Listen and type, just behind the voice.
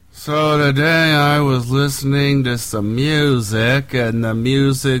So today I was listening to some music, and the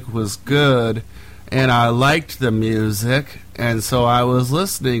music was good, and I liked the music, and so I was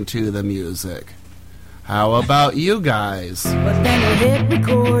listening to the music. How about you guys? But then you hit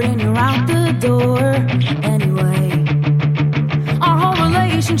record and you're out the door anyway. Our whole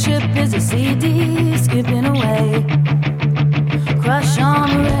relationship is a CD skipping away. Crush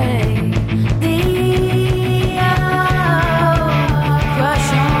on Ray.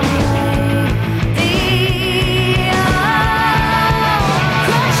 Crush on Ray.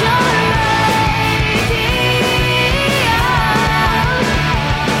 Crush on Ray.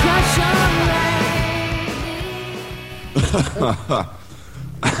 Crush on Ray.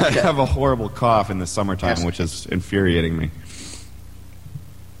 I have a horrible cough in the summertime, which is infuriating me.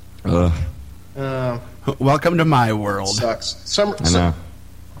 Ugh. Welcome to my world. Sucks. I know.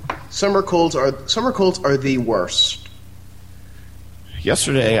 Summer colds are the worst.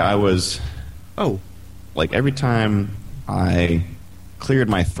 Yesterday I was, like every time I cleared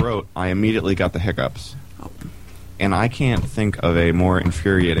my throat, I immediately got the hiccups. And I can't think of a more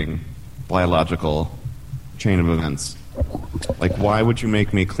infuriating biological chain of events. Like, why would you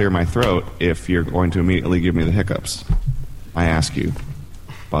make me clear my throat if you're going to immediately give me the hiccups? I ask you,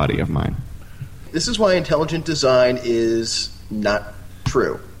 body of mine. This is why intelligent design is not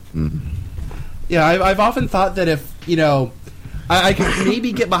true. Yeah, I've often thought that if, I could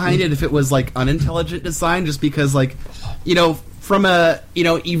maybe get behind it if it was, like, unintelligent design, just because, like, from a,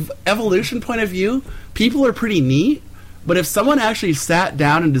 evolution point of view, people are pretty neat, but if someone actually sat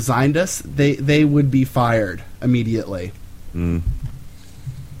down and designed us, they would be fired immediately. There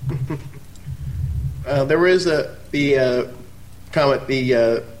is the comment,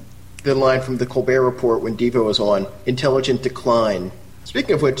 the line from the Colbert Report when Devo was on, intelligent decline.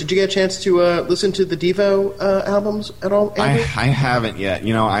 Speaking of which, did you get a chance to listen to the Devo albums at all, Andrew? I haven't yet.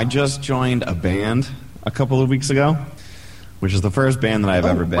 I just joined a band a couple of weeks ago, which is the first band that I've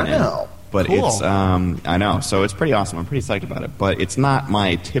ever been in. But cool. It's, I know, so it's pretty awesome. I'm pretty psyched about it. But it's not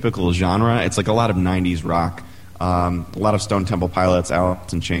my typical genre. It's like a lot of 90s rock, a lot of Stone Temple Pilots,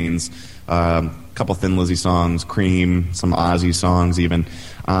 Alice in Chains, a couple Thin Lizzy songs, Cream, some Ozzy songs even.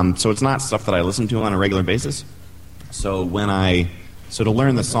 So it's not stuff that I listen to on a regular basis. So to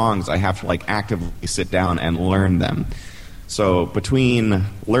learn the songs, I have to like actively sit down and learn them. So between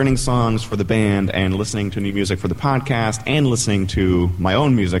learning songs for the band and listening to new music for the podcast and listening to my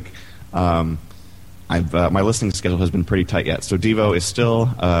own music, my listening schedule has been pretty tight yet. So Devo is still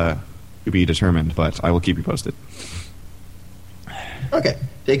to be determined, but I will keep you posted. Okay,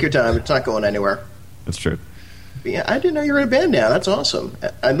 take your time. It's not going anywhere. That's true. Yeah, I didn't know you were in a band now. That's awesome.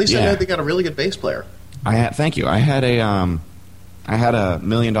 At least I know they got a really good bass player. Thank you. I had a $1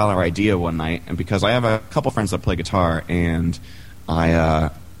 million idea one night, and because I have a couple friends that play guitar, and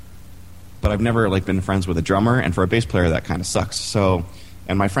but I've never been friends with a drummer, and for a bass player that kind of sucks. So,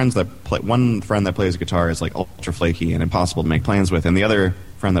 and my friends that play, one friend that plays guitar is like ultra flaky and impossible to make plans with, and the other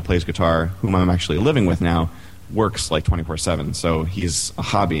friend that plays guitar, whom I'm actually living with now, works like 24/7. So he's a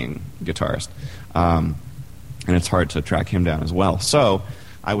hobbying guitarist, and it's hard to track him down as well. So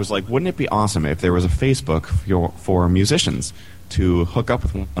I was like, wouldn't it be awesome if there was a Facebook for musicians to hook up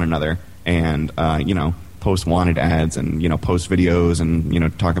with one another and, post wanted ads and, post videos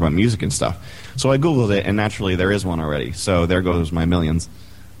and, talk about music and stuff. So I Googled it, and naturally there is one already. So there goes my millions.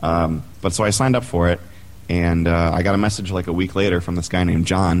 But so I signed up for it, and I got a message like a week later from this guy named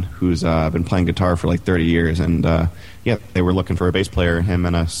John, who's been playing guitar for like 30 years. And, they were looking for a bass player, him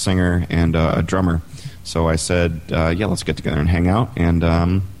and a singer and a drummer. So I said, let's get together and hang out.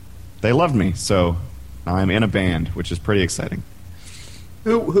 And they loved me. So now I'm in a band, which is pretty exciting.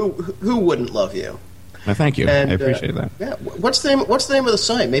 Who wouldn't love you? No, thank you. And, I appreciate that. Yeah. What's the name of the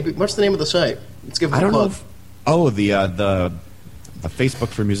site? What's the name of the site? Let's give it a plug. The Facebook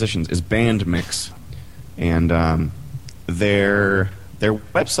for musicians is Bandmix, and their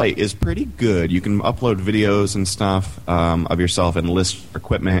website is pretty good. You can upload videos and stuff of yourself and list your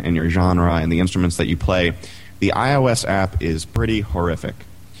equipment and your genre and the instruments that you play. The iOS app is pretty horrific,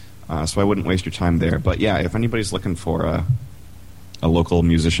 so I wouldn't waste your time there. But yeah, if anybody's looking for a local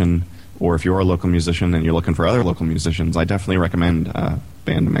musician, or if you're a local musician and you're looking for other local musicians, I definitely recommend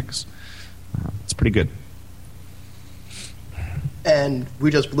Bandmix. It's pretty good. And we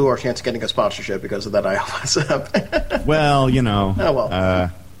just blew our chance of getting a sponsorship because of that iOS app. Well, Oh,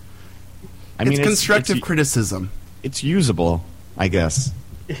 well. It's constructive criticism. It's usable, I guess.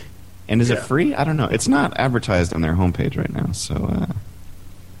 And is it free? I don't know. It's not advertised on their homepage right now, so...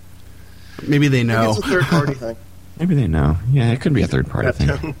 Maybe they know. Maybe it's a third-party thing. Maybe they know. Yeah, it could be a third-party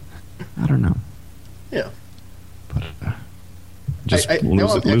thing. I don't know. Yeah. But Just now I'm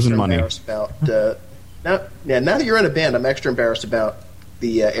losing extra money. embarrassed about now that you're in a band, I'm extra embarrassed about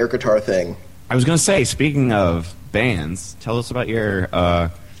the air guitar thing. I was going to say, speaking of bands, tell us about your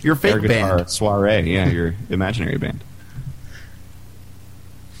fake air guitar band. soiree. Yeah, your imaginary band.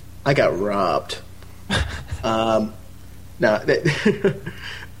 I got robbed. I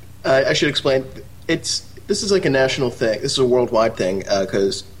should explain. This is like a national thing. This is a worldwide thing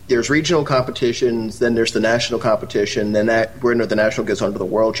because there's regional competitions, then there's the national competition, then that winner of the national goes on to the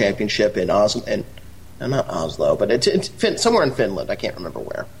world championship in Oslo, and not Oslo, but it's somewhere in Finland. I can't remember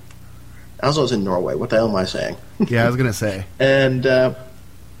where. Oslo's in Norway. What the hell am I saying? Yeah, I was gonna say. And I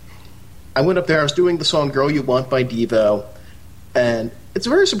went up there. I was doing the song "Girl You Want" by Devo, and it's a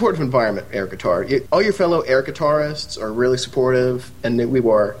very supportive environment. Air guitar. All your fellow air guitarists are really supportive, and we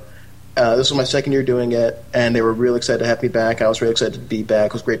were. This was my second year doing it, and they were really excited to have me back. I was really excited to be back.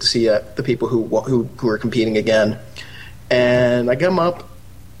 It was great to see the people who were competing again. And I come up,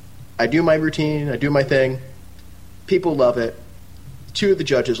 I do my routine, I do my thing. People love it. 2 of the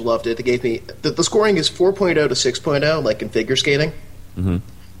judges loved it. They gave me the scoring is 4.0 to 6.0, like in figure skating,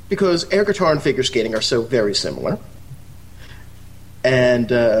 because air guitar and figure skating are so very similar. And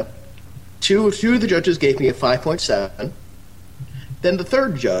two of the judges gave me a 5.7. Then the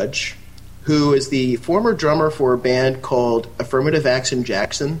third judge, who is the former drummer for a band called Affirmative Action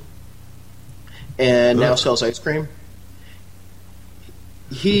Jackson, and now sells ice cream,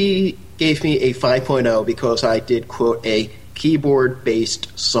 he gave me a 5.0 because I did, quote, a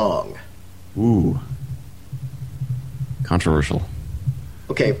keyboard-based song. Ooh. Controversial.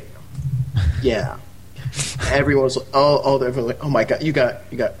 Okay. Yeah. Everyone's everyone's like, oh my god, you got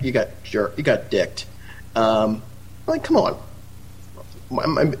dicked. Like, come on.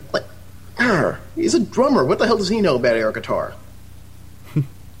 I'm like, he's a drummer. What the hell does he know about air guitar? And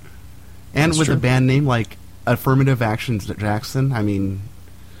That's with true. a band name like Affirmative Actions Jackson, I mean,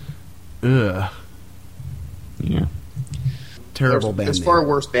 ugh, Yeah. terrible band There's name. far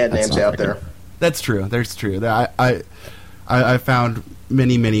worse band That's names not out very there. good. That's true. There's true. I found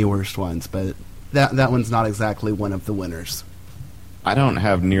many worse ones, but that one's not exactly one of the winners. I don't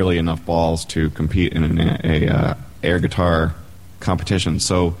have nearly enough balls to compete in a air guitar competition.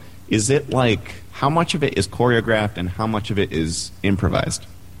 So is it like, how much of it is choreographed and how much of it is improvised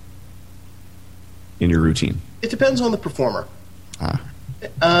in your routine? It depends on the performer. Ah.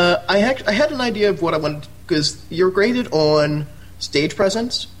 I had an idea of what I wanted, because you're graded on stage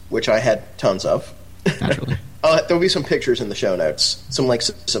presence, which I had tons of. Naturally. There'll be some pictures in the show notes.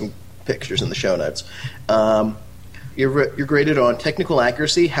 Some pictures in the show notes. You're graded on technical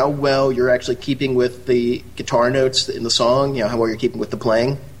accuracy, how well you're actually keeping with the guitar notes in the song, how well you're keeping with the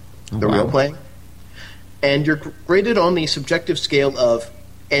playing, the wow. real playing. And you're graded on the subjective scale of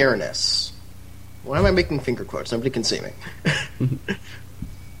airness. Why am I making finger quotes? Nobody can see me.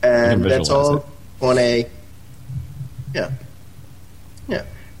 And that's all visualize on a... Yeah.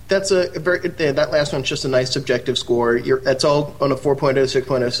 That's that last one's just a nice subjective score. That's all on a 4.0 to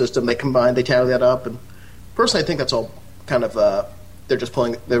 6.0 system. They combine, they tally that up, and personally, I think that's all kind of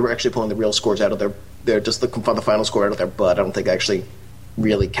they're actually pulling the real scores out of they're just looking for the final score out of their butt. I don't think I actually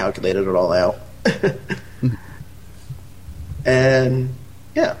really calculated it all out. And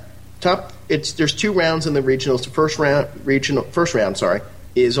yeah, there's 2 rounds in the regionals. The first round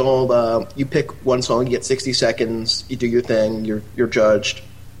is all you pick one song, you get 60 seconds, you do your thing, you're judged,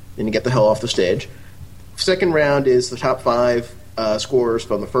 and you get the hell off the stage. Second round is the top 5 scorers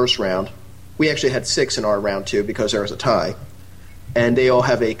from the first round. We actually had 6 in our round 2 because there was a tie, and they all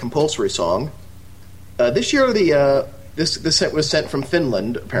have a compulsory song. This year, this set was sent from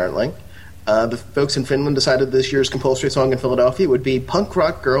Finland. Apparently, the folks in Finland decided this year's compulsory song in Philadelphia would be "Punk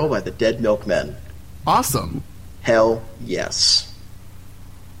Rock Girl" by the Dead Milkmen. Awesome. Hell yes.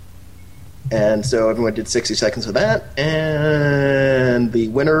 And so everyone did 60 seconds of that, and the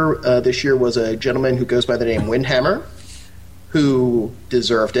winner this year was a gentleman who goes by the name Windhammer, who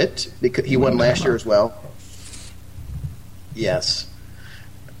deserved it because he won last year as well. Yes.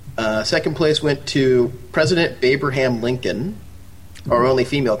 Second place went to President Abraham Lincoln, our only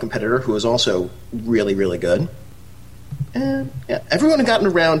female competitor, who was also really, really good. And yeah, everyone who got in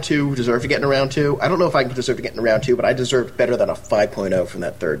round 2 deserved to get in round 2. I don't know if I deserve to get in round 2, but I deserved better than a 5.0 from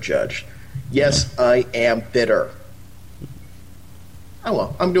that third judge. Yes, I am bitter. Oh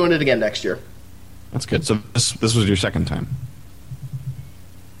well, I'm doing it again next year. That's good. So this was your second time.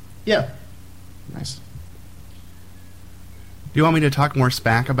 Yeah. Nice. Do you want me to talk more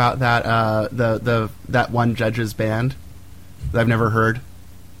smack about that that one judge's band that I've never heard?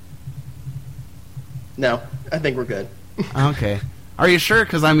 No, I think we're good. Okay. Are you sure?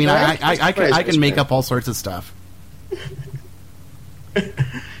 Because I mean, No, I can make man. up all sorts of stuff.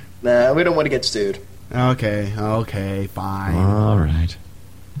 Nah, we don't want to get sued. Okay, fine. All right.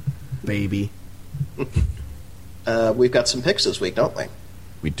 Baby. We've got some picks this week, don't we?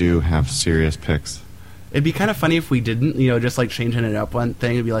 We do have serious picks. It'd be kind of funny if we didn't, just like changing it up one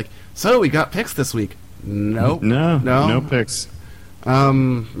thing. It'd be like, so we got picks this week. Nope. No picks.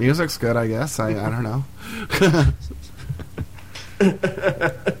 Music's good, I guess. I don't know.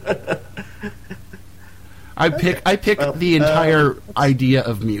 I pick the entire idea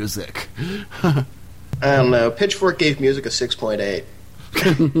of music. I don't know. Pitchfork gave music a 6.8.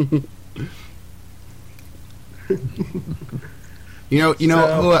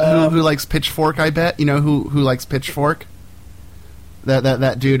 Who likes Pitchfork? I bet who likes Pitchfork.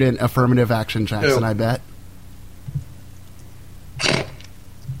 That dude in Affirmative Action Jackson. Who? I bet.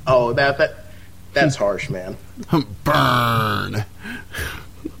 Oh, that's harsh, man. Burn.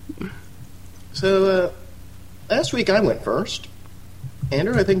 So, last week I went first.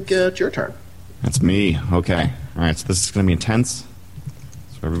 Andrew, I think it's your turn. That's me. Okay. All right. So this is going to be intense.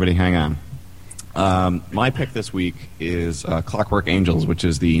 So everybody, hang on. My pick this week is Clockwork Angels, which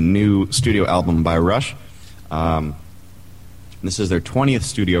is the new studio album by Rush. This is their 20th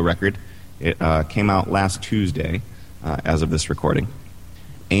studio record. It came out last Tuesday, as of this recording.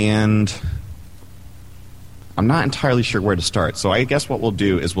 And I'm not entirely sure where to start. So I guess what we'll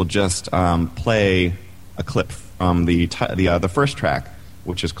do is we'll just play a clip from the first track,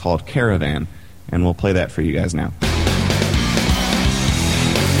 which is called Caravan, and we'll play that for you guys now.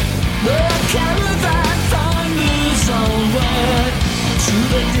 The caravan thunders onward to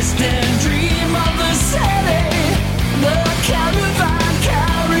the distant dream of the city. The caravan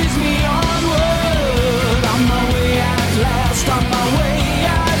carries me onward. On my way at last, on my way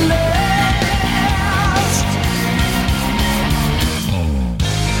at last.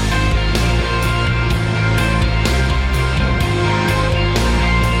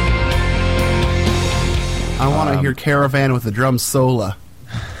 I want to hear Caravan with the drum solo.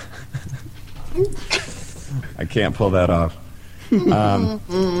 I can't pull that off.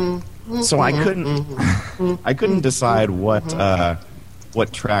 So I couldn't decide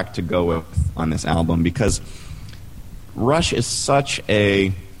what track to go with on this album, because Rush is such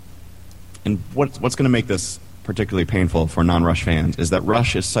a, and what's going to make this particularly painful for non-Rush fans is that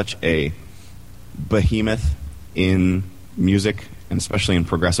Rush is such a behemoth in music, and especially in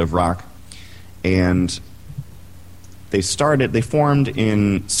progressive rock. And they formed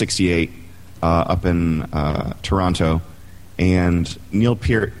in '68 up in Toronto, and Neil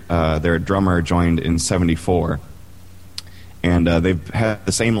Peart, their drummer, joined in '74. And they've had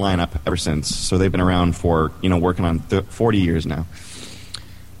the same lineup ever since. So they've been around for, working on 40 years now.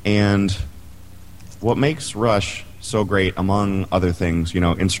 And what makes Rush so great, among other things,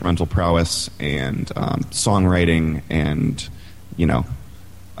 instrumental prowess and songwriting and,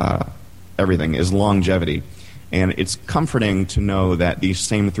 everything, is longevity. And it's comforting to know that these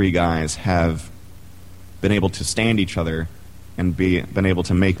same three guys have been able to stand each other and been able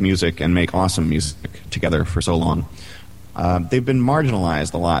to make music and make awesome music together for so long. They've been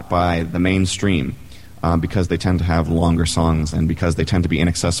marginalized a lot by the mainstream because they tend to have longer songs and because they tend to be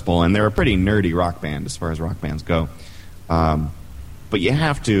inaccessible, and they're a pretty nerdy rock band as far as rock bands go. But you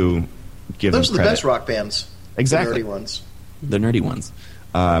have to give them credit. Those are the best rock bands. Exactly. The nerdy ones. The nerdy ones.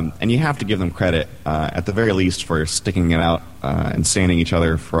 And you have to give them credit, at the very least, for sticking it out and standing each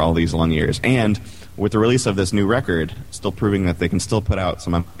other for all these long years. And with the release of this new record, still proving that they can still put out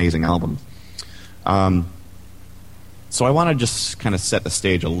some amazing albums. So I want to just kind of set the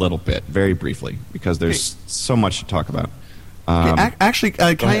stage a little bit, very briefly, because there's so much to talk about. Actually,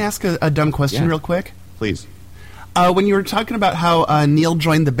 can I ask a dumb question real quick? Please. When you were talking about how Neil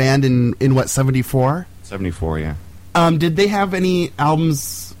joined the band in what, 74? 74, yeah. Did they have any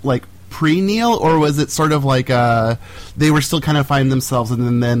albums like pre-Neil, or was it sort of like they were still kind of finding themselves,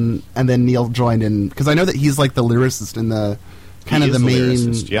 and then Neil joined in? Because I know that he's like the lyricist and the kind of the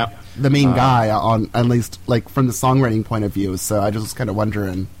main guy on, at least like from the songwriting point of view. So I just was kind of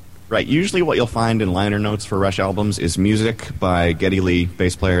wondering. Right. Usually, what you'll find in liner notes for Rush albums is music by Geddy Lee,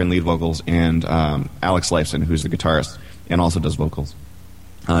 bass player and lead vocals, and Alex Lifeson, who's the guitarist and also does vocals.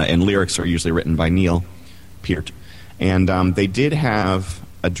 And lyrics are usually written by Neil Peart. And they did have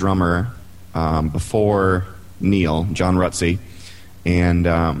a drummer before Neil, John Rutsey. And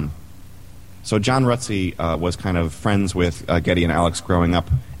so John Rutsey was kind of friends with Geddy and Alex growing up.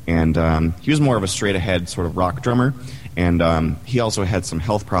 And he was more of a straight-ahead sort of rock drummer. And he also had some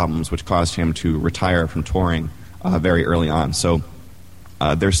health problems, which caused him to retire from touring very early on. So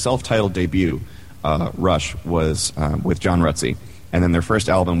their self-titled debut, Rush, was with John Rutsey. And then their first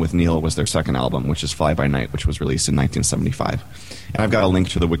album with Neil was their second album, which is Fly By Night, which was released in 1975. And I've got a link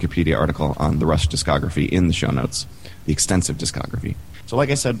to the Wikipedia article on the Rush discography in the show notes, the extensive discography. So like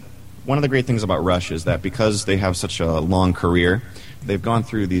I said, one of the great things about Rush is that because they have such a long career, they've gone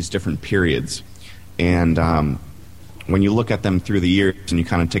through these different periods. And when you look at them through the years and you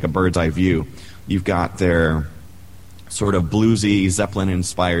kind of take a bird's eye view, you've got their sort of bluesy,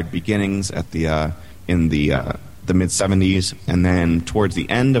 Zeppelin-inspired beginnings at the mid-'70s, and then towards the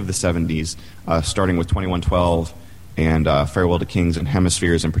end of the '70s, starting with 2112 and Farewell to Kings and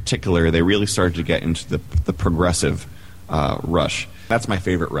Hemispheres in particular, they really started to get into the progressive Rush. That's my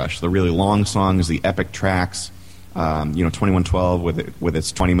favorite Rush. The really long songs, the epic tracks, 2112 with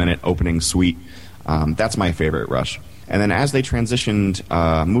its 20-minute opening suite. That's my favorite Rush. And then as they transitioned,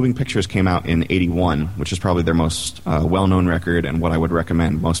 Moving Pictures came out in '81, which is probably their most well-known record and what I would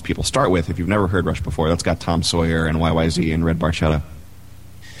recommend most people start with if you've never heard Rush before. That's got Tom Sawyer and YYZ and Red Barchetta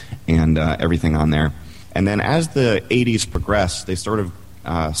and everything on there. And then as the '80s progressed, they sort of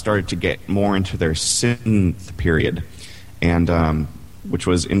started to get more into their synth period, and which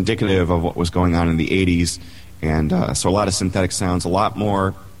was indicative of what was going on in the '80s. And so a lot of synthetic sounds, a lot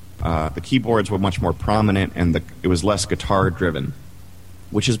more. The keyboards were much more prominent, and it was less guitar-driven,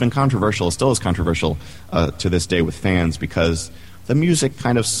 which has been controversial. It still is controversial to this day with fans because the music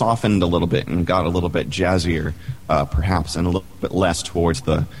kind of softened a little bit and got a little bit jazzier, perhaps, and a little bit less towards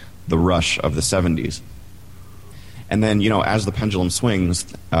the Rush of the '70s. And then, as the pendulum swings,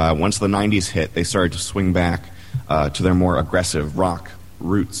 once the '90s hit, they started to swing back to their more aggressive rock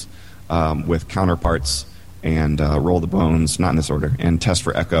roots with Counterparts and Roll the Bones, not in this order, and Test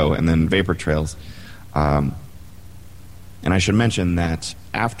for Echo, and then Vapor Trails. And I should mention that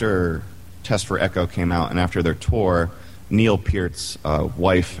after Test for Echo came out and after their tour, Neil Peart's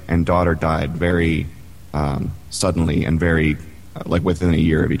wife and daughter died very suddenly and very, within a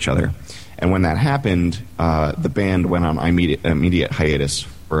year of each other. And when that happened, the band went on immediate hiatus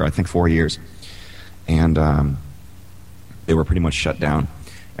for, I think, 4 years. And they were pretty much shut down.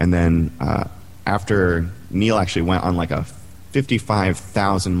 And then after Neil actually went on a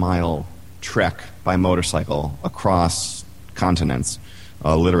 55,000-mile trek by motorcycle across continents,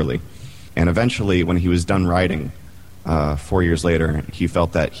 literally. And eventually, when he was done riding 4 years later, he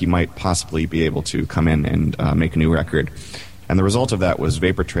felt that he might possibly be able to come in and make a new record. And the result of that was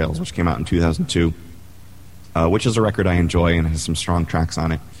Vapor Trails, which came out in 2002, which is a record I enjoy and has some strong tracks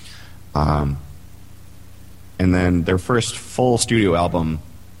on it. And then their first full studio album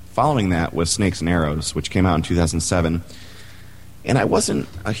following that was Snakes and Arrows, which came out in 2007. And I wasn't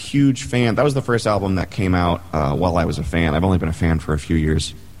a huge fan. That was the first album that came out while I was a fan. I've only been a fan for a few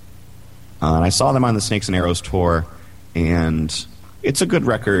years. And I saw them on the Snakes and Arrows tour, and it's a good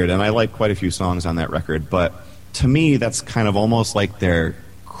record, and I like quite a few songs on that record. But to me, that's kind of almost like their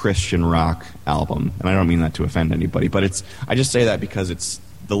Christian rock album. And I don't mean that to offend anybody, but I just say that because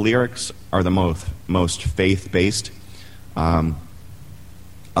the lyrics are the most faith-based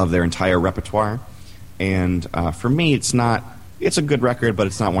of their entire repertoire. And for me, it's a good record, but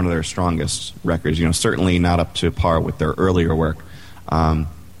it's not one of their strongest records. Certainly not up to par with their earlier work. And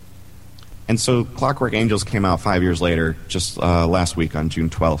so Clockwork Angels came out 5 years later, just last week on June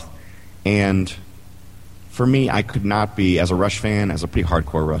 12th. And for me, I could not be, as a Rush fan, as a pretty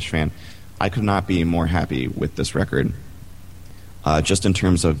hardcore Rush fan, I could not be more happy with this record. Just in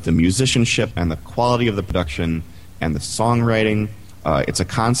terms of the musicianship and the quality of the production and the songwriting. It's a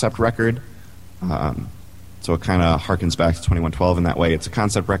concept record, so it kind of harkens back to 2112 in that way. It's a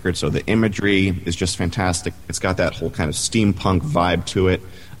concept record, so the imagery is just fantastic. It's got that whole kind of steampunk vibe to it,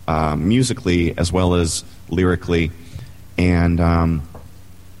 musically as well as lyrically. And a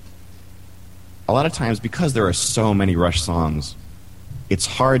lot of times, because there are so many Rush songs, it's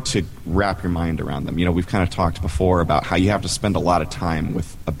hard to wrap your mind around them. We've kind of talked before about how you have to spend a lot of time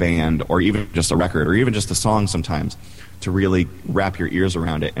with a band or even just a record or even just a song sometimes to really wrap your ears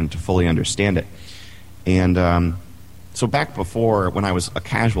around it and to fully understand it. And so back before, when I was a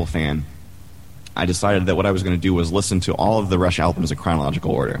casual fan, I decided that what I was going to do was listen to all of the Rush albums in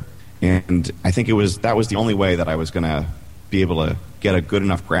chronological order. And I think that was the only way that I was going to be able to get a good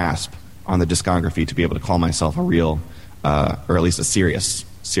enough grasp on the discography to be able to call myself a real, or at least a serious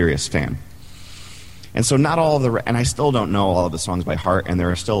fan. And so not all of and I still don't know all of the songs by heart, and there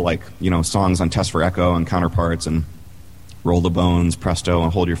are still songs on Test for Echo and Counterparts and Roll the Bones, Presto,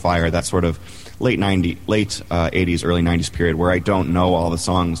 and Hold Your Fire, that sort of late 80s, early 90s period where I don't know all the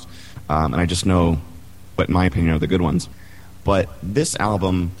songs, and I just know what, in my opinion, are the good ones. But this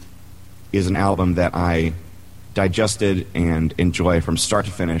album is an album that I digested and enjoy from start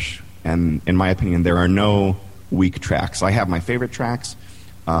to finish, and in my opinion, there are no weak tracks. I have my favorite tracks,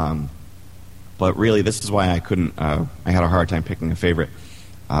 but really this is why I couldn't. I had a hard time picking a favorite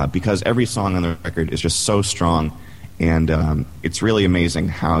because every song on the record is just so strong, and it's really amazing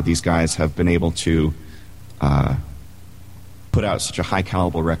how these guys have been able to put out such a high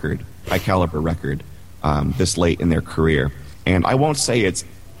caliber record this late in their career. And I won't say it's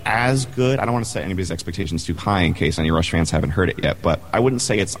as good. I don't want to set anybody's expectations too high in case any Rush fans haven't heard it yet, but I wouldn't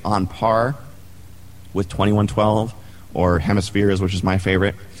say it's on par with 2112 or Hemispheres, which is my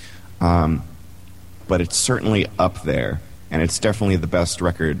favorite. But it's certainly up there, and it's definitely the best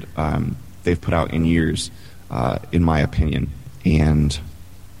record they've put out in years, in my opinion. And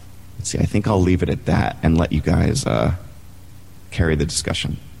let's see, I think I'll leave it at that and let you guys carry the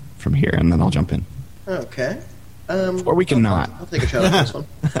discussion from here, and then I'll jump in. Okay. Or we can not. I'll take a shot at this one.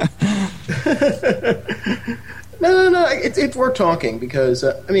 No. It's worth talking because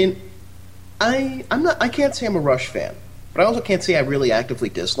I mean, I can't say I'm a Rush fan, but I also can't say I really actively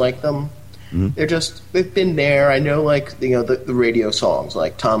dislike them. Mm-hmm. They've been there. I know, like, the radio songs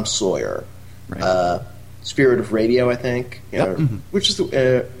like Tom Sawyer, right. Spirit of Radio, I think, yep. Which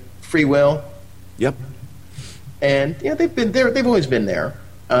is Free Will. Yep. And they've been there. They've always been there.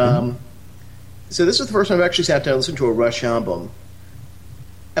 So this is the first time I've actually sat down and listened to a Rush album.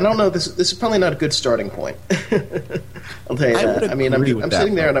 And I don't know, this is probably not a good starting point. I'll tell you that. I mean, I'm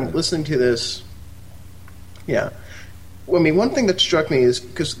sitting there and I'm listening to this. Yeah. Well, I mean, one thing that struck me is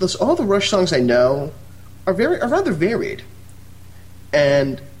because all the Rush songs I know are rather varied.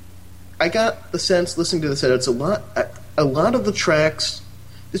 And I got the sense listening to this that it's a lot of the tracks.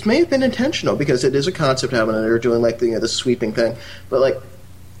 This may have been intentional because it is a concept album and they're doing like the sweeping thing. But like,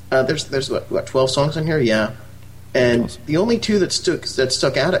 there's what 12 songs in here, yeah. And the only two that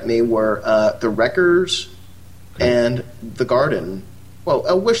stuck out at me were the Wreckers and The Garden. Well,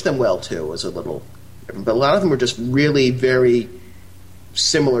 I Wish Them Well too was a little different, but a lot of them were just really very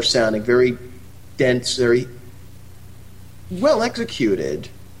similar sounding, very dense, very well executed,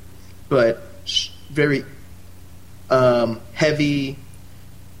 but very heavy.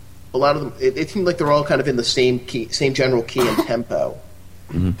 A lot of them, it seemed like they're all kind of in the same key, same general key and tempo,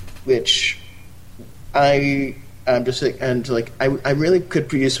 which I'm just and like I really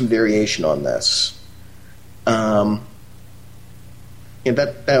could use some variation on this. And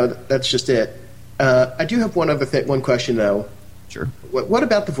that's just it. I do have one question though. Sure. What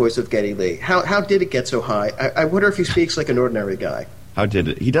about the voice of Geddy Lee? How did it get so high? I wonder if he speaks like an ordinary guy. How did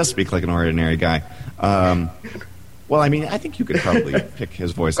it? He does speak like an ordinary guy. Well, I mean, I think you could probably pick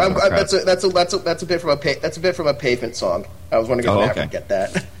his voice. That's a bit from a Pavement song. I was wondering if I could get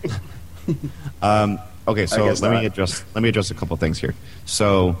that. Okay, so let me address a couple things here.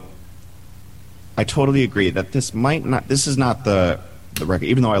 So, I totally agree that this is not the record.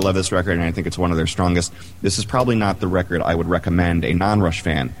 Even though I love this record and I think it's one of their strongest, this is probably not the record I would recommend a non-Rush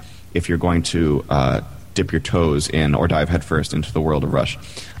fan if you're going to dip your toes in or dive headfirst into the world of Rush.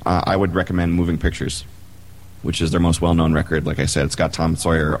 I would recommend Moving Pictures, which is their most well-known record. Like I said, it's got Tom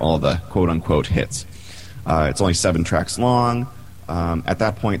Sawyer, all the quote-unquote hits. It's only 7 tracks long. At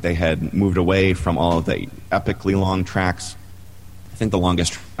that point, they had moved away from all of the epically long tracks. I think the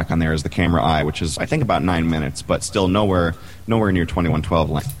longest track on there is The Camera Eye, which is, I think, about 9 minutes, but still nowhere near 2112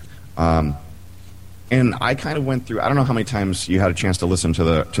 length. And I kind of went through, I don't know how many times you had a chance to listen to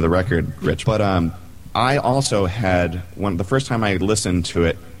the record, Rich, but I also had, the first time I listened to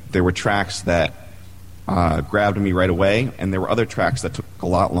it, there were tracks that grabbed me right away, and there were other tracks that took a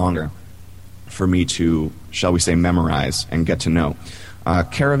lot longer for me to, shall we say, memorize and get to know.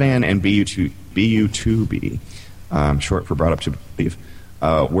 Caravan and BU2B, short for Brought Up to Believe,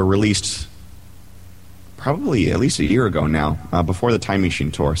 were released probably at least a year ago now, before the Time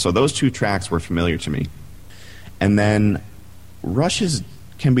Machine tour. So those 2 tracks were familiar to me. And then Rush's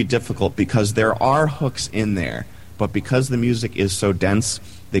can be difficult because there are hooks in there, but because the music is so dense,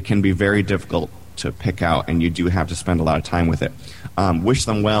 they can be very difficult to pick out, and you do have to spend a lot of time with it. Wish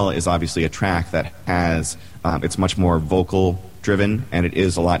Them Well is obviously a track that has, it's much more vocal driven, and it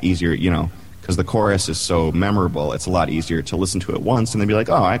is a lot easier, because the chorus is so memorable, it's a lot easier to listen to it once and then be like,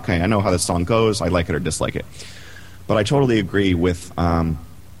 oh, okay, I know how this song goes, I like it or dislike it. But I totally agree with,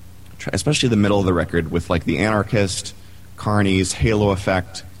 especially the middle of the record, with like The Anarchist, Carnies, Halo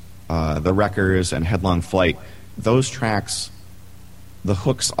Effect, The Wreckers, and Headlong Flight. Those tracks, the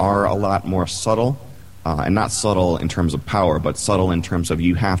hooks are a lot more subtle, and not subtle in terms of power, but subtle in terms of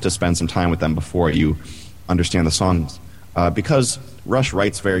you have to spend some time with them before you understand the songs. Because Rush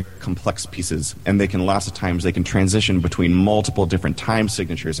writes very complex pieces, and lots of times they can transition between multiple different time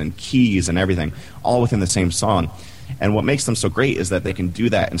signatures and keys and everything, all within the same song. And what makes them so great is that they can do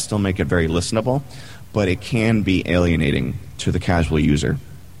that and still make it very listenable. but it can be alienating to the casual user.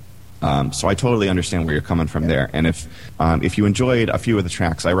 So I totally understand where you're coming from there. And if you enjoyed a few of the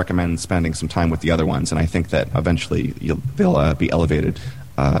tracks, I recommend spending some time with the other ones, and I think that eventually they'll be elevated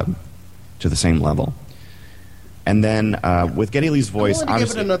to the same level. And then with Geddy Lee's voice, I'm willing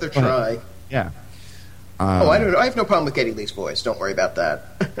to give it another try. Yeah. I have no problem with Geddy Lee's voice. Don't worry about that.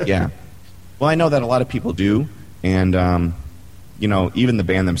 Yeah. Well, I know that a lot of people do, and even the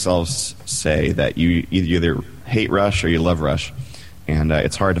band themselves say that you either hate Rush or you love Rush, and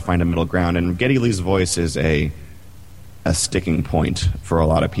it's hard to find a middle ground. And Geddy Lee's voice is a sticking point for a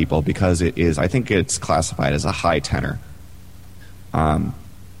lot of people because I think it's classified as a high tenor, and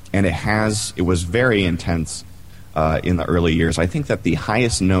it was very intense in the early years. I think that the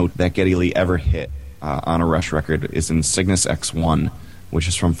highest note that Geddy Lee ever hit on a Rush record is in Cygnus X1, which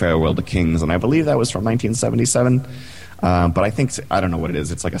is from Farewell to Kings, and I believe that was from 1977. But I don't know what it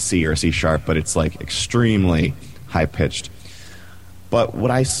is. It's like a C or a C sharp, but it's like extremely high pitched. But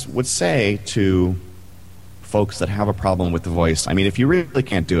what I would say to folks that have a problem with the voice, I mean, if you really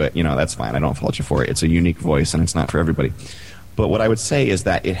can't do it, that's fine. I don't fault you for it. It's a unique voice, and it's not for everybody. But what I would say is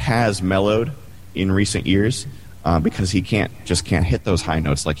that it has mellowed in recent years because he can't hit those high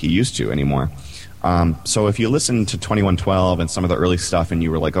notes like he used to anymore. So if you listen to 2112 and some of the early stuff and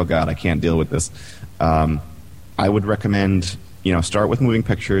you were like, oh, God, I can't deal with this, I would recommend, start with Moving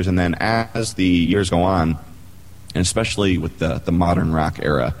Pictures, and then as the years go on, and especially with the modern rock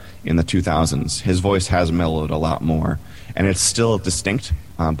era in the 2000s, his voice has mellowed a lot more. And it's still distinct,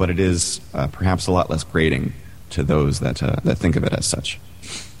 but it is perhaps a lot less grating to those that think of it as such.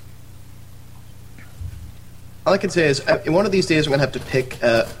 All I can say is, one of these days I'm going to have to pick...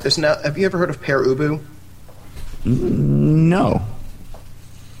 have you ever heard of Per Ubu? No.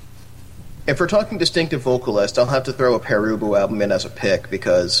 If we're talking distinctive vocalist, I'll have to throw a Per Ubu album in as a pick,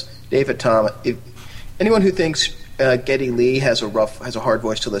 because David Thomas... Anyone who thinks Geddy Lee has a hard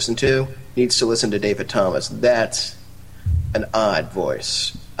voice to listen to needs to listen to David Thomas. That's an odd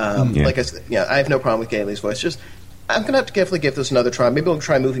voice. Like I said, I have no problem with Geddy Lee's voice. Just, I'm going to have to definitely give this another try. Maybe I'll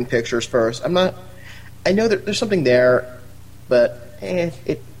try Moving Pictures first. I know that there's something there, but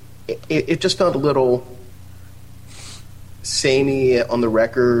it just felt a little samey on the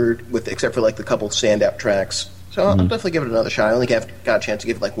record, except for like the couple standout tracks. So I'll definitely give it another shot. I only got a chance to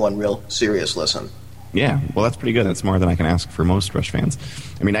give it like one real serious listen. Yeah, well, that's pretty good. That's more than I can ask for most Rush fans.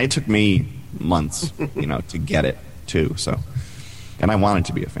 I mean, it took me months, to get it too. So, and I wanted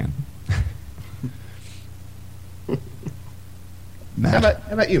to be a fan. How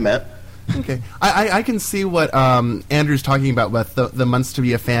about you, Matt? Okay, I can see what Andrew's talking about with the months to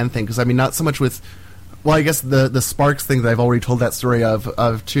be a fan thing, because I mean, not so much with, well, I guess the Sparks thing that I've already told that story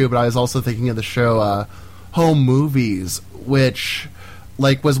of too, but I was also thinking of the show Home Movies, which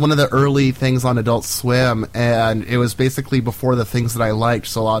was one of the early things on Adult Swim, and it was basically before the things that I liked.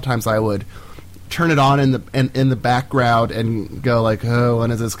 So a lot of times I would turn it on in the background and go like, oh, when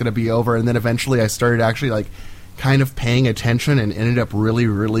is this going to be over? And then eventually I started actually kind of paying attention and ended up really,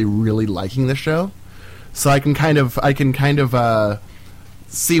 really, really liking the show. So I can kind of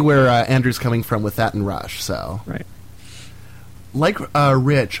see where Andrew's coming from with that and Rush. So right, like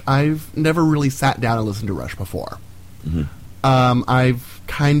Rich, I've never really sat down and listened to Rush before. Mm-hmm.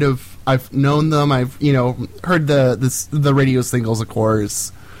 I've known them. I've heard the radio singles, of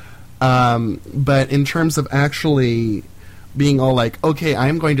course. But in terms of actually being all like, okay,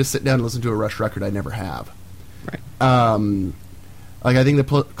 I'm going to sit down and listen to a Rush record, I never have. Right. I think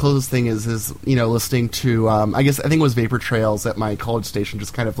the closest thing is listening to I think it was Vapor Trails at my college station,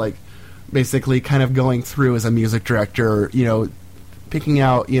 just kind of basically kind of going through as a music director, picking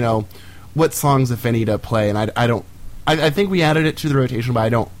out what songs, if any, to play, and I think we added it to the rotation, but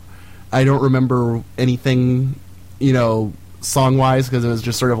I don't remember anything song wise, because it was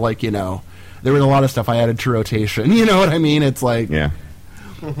just sort of there was a lot of stuff I added to rotation. You know what I mean? It's yeah.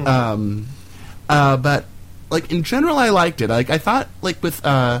 But in general, I liked it. I thought with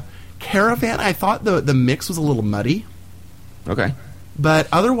Caravan, I thought the mix was a little muddy. Okay. But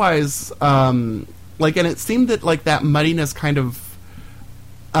otherwise, and it seemed that that muddiness kind of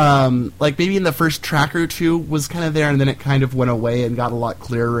maybe in the first track or two was kind of there, and then it kind of went away and got a lot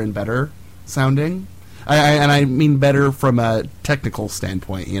clearer and better sounding. I mean better from a technical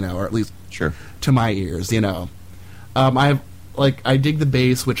standpoint, or at least sure to my ears, I dig the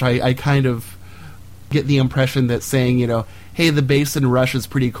bass, which I kind of get the impression that saying, hey, the bass in Rush is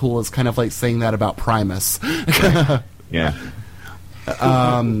pretty cool is kind of like saying that about Primus. Yeah.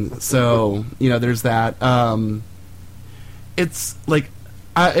 So, there's that. It's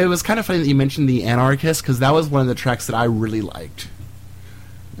it was kind of funny that you mentioned the Anarchist, because that was one of the tracks that I really liked.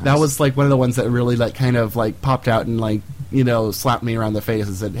 That was like one of the ones that really like kind of like popped out and like, you know, slapped me around the face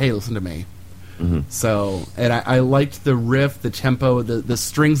and said, "Hey, listen to me." Mm-hmm. So, and I liked the riff, the tempo, the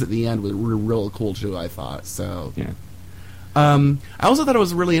strings at the end were real cool too, I thought. So, Yeah. I also thought it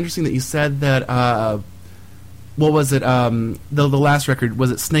was really interesting that you said that, what was it, the last record,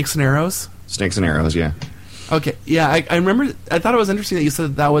 was it Snakes and Arrows? Snakes and Arrows, yeah. Okay, yeah, I remember, I thought it was interesting that you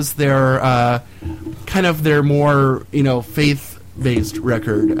said that was their, kind of their more, you know, faith-based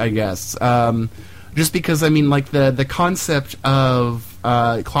record, I guess. Just because, I mean, like, the concept of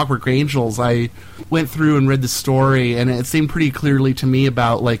Clockwork Angels, I went through and read the story, and it seemed pretty clearly to me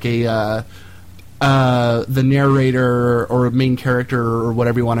about, like, the narrator or main character or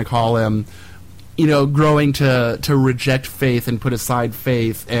whatever you want to call him, you know, growing to reject faith and put aside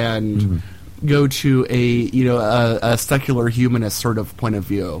faith and go to a secular humanist sort of point of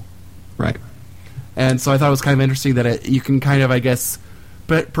view. Right. And so I thought it was kind of interesting that you can kind of, I guess,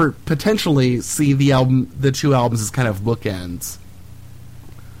 potentially see the two albums as kind of bookends.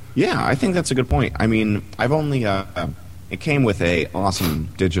 Yeah, I think that's a good point. I mean, I've only it came with a awesome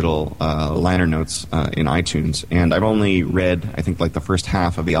digital liner notes in iTunes, and I've only read, I think, like the first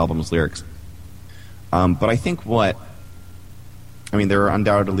half of the album's lyrics. But I think there are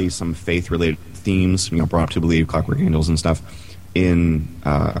undoubtedly some faith-related themes, you know, Brought to Believe, Clockwork Angels and stuff in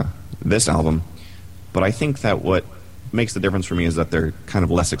this album. But I think that what makes the difference for me is that they're kind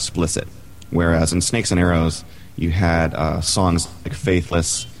of less explicit. Whereas in Snakes and Arrows, you had songs like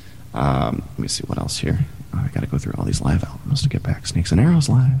Faithless. Let me see what else here. I got to go through all these live albums to get back. Snakes and Arrows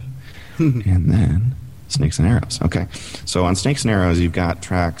live. And then Snakes and Arrows. Okay. So on Snakes and Arrows, you've got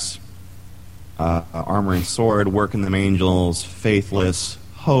tracks Armor and Sword, Working Them Angels, Faithless,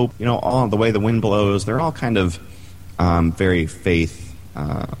 Hope, you know, all The Way the Wind Blows. They're all kind of very faith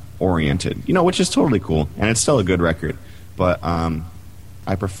oriented, you know, which is totally cool, and it's still a good record. But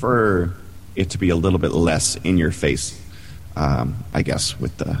I prefer it to be a little bit less in your face, I guess,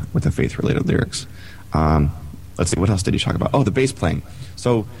 with the faith related lyrics. Let's see, what else did he talk about? Oh, the bass playing.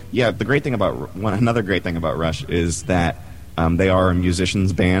 So yeah, another great thing about Rush is that they are a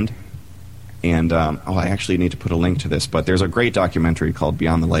musicians band. And I actually need to put a link to this, but there's a great documentary called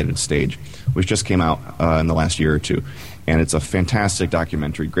Beyond the Lighted Stage, which just came out in the last year or two. And it's a fantastic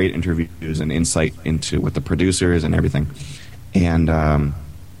documentary, great interviews and insight into with the producers and everything. And,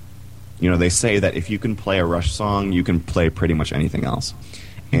 you know, they say that if you can play a Rush song, you can play pretty much anything else.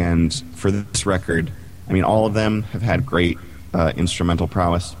 And for this record, I mean, all of them have had great instrumental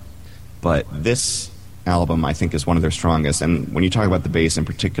prowess, but this album, I think, is one of their strongest. And when you talk about the bass in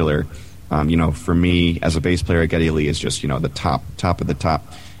particular, you know, for me, as a bass player, Geddy Lee is just, you know, the top of the top.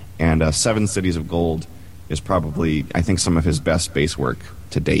 And 7 Cities of Gold is probably, I think, some of his best bass work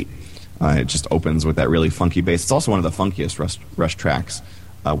to date. It just opens with that really funky bass. It's also one of the funkiest Rush tracks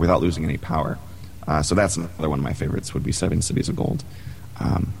without losing any power. So that's another one of my favorites, would be 7 Cities of Gold.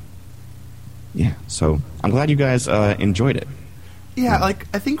 Yeah, so I'm glad you guys enjoyed it. Yeah, like,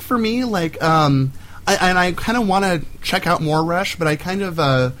 I think for me, like, I kind of want to check out more Rush, but I kind of,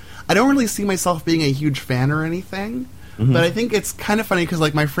 I don't really see myself being a huge fan or anything. Mm-hmm. But I think it's kind of funny because,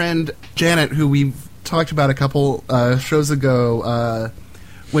 like, my friend Janet, who we've talked about a couple shows ago,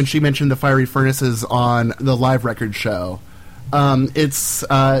 when she mentioned the Fiery Furnaces on the live record show, it's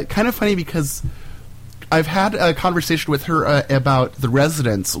kind of funny because I've had a conversation with her about The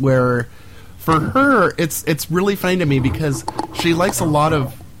Residents, where for her it's really funny to me because she likes a lot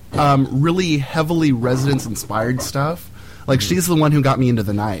of really heavily Residents-inspired stuff. Like, she's the one who got me into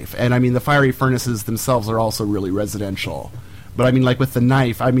The Knife. And, I mean, the Fiery Furnaces themselves are also really residential. But, I mean, like, with The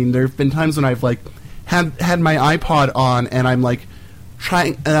Knife, I mean, there have been times when I've, like, had my iPod on and I'm, like,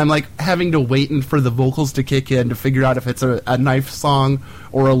 having to wait for the vocals to kick in to figure out if it's a Knife song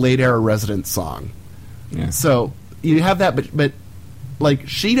or a late era Residents song. Yeah. So, you have that, but, like,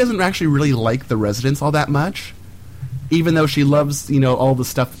 she doesn't actually really like the Residents all that much, even though she loves, you know, all the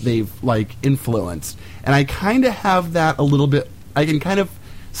stuff they've, like, influenced. And I kind of have that a little bit. I can kind of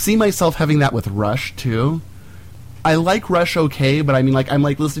see myself having that with Rush, too. I like Rush okay, but I mean, like, I'm,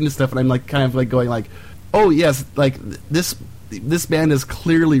 like, listening to stuff and I'm, like, kind of, like, going, like, oh, yes, like, this band is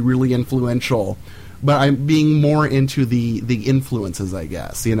clearly really influential, but I'm being more into the influences, I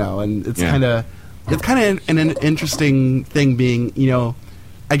guess, you know, and it's kind of an interesting thing being, you know,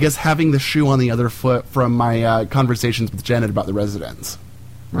 I guess having the shoe on the other foot from my conversations with Janet about The Residents.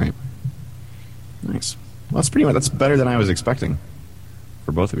 Right. Nice. Well, that's better than I was expecting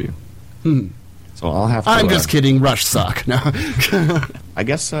for both of you. So I'll have to... I'm just kidding. Rush suck. No. I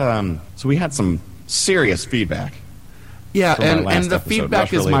guess, so we had some serious feedback. Yeah, from our and last the episode, feedback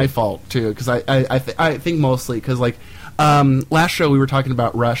is Rush-related. my fault too, because I think mostly because last show we were talking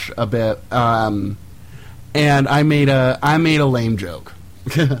about Rush a bit, and I made a lame joke.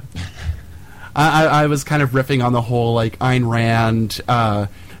 I was kind of riffing on the whole like Ayn Rand,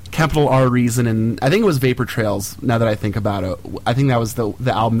 capital R Reason, and I think it was Vapor Trails. Now that I think about it, I think that was the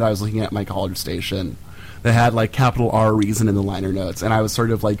album that I was looking at my college station that had like capital R Reason in the liner notes, and I was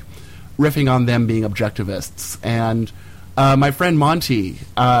sort of like riffing on them being objectivists. And my friend Monty,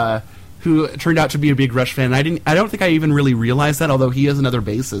 who turned out to be a big Rush fan, I don't think I even really realized that, although he is another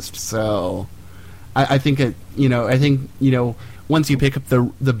bassist. So I think once you pick up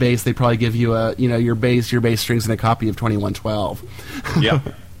the bass, they probably give you your bass strings, and a copy of 2112. Yeah.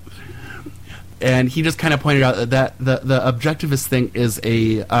 And he just kind of pointed out that the objectivist thing is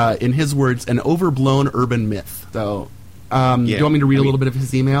in his words, an overblown urban myth. So, do you want me to read a little bit of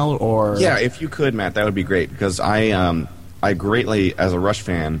his email, or? Yeah, if you could, Matt, that would be great, because I greatly, as a Rush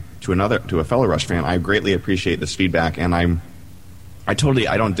fan, to a fellow Rush fan, I greatly appreciate this feedback, and I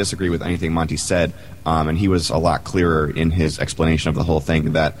don't disagree with anything Monty said, and he was a lot clearer in his explanation of the whole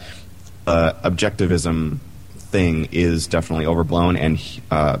thing, that objectivism thing is definitely overblown, and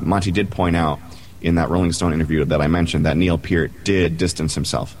Monty did point out in that Rolling Stone interview that I mentioned that Neil Peart did distance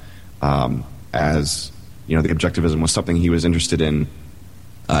himself, as the objectivism was something he was interested in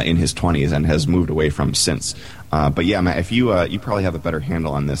his 20s and has moved away from since. But yeah, Matt, if you probably have a better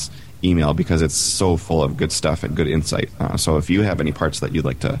handle on this email, because it's so full of good stuff and good insight. So if you have any parts that you'd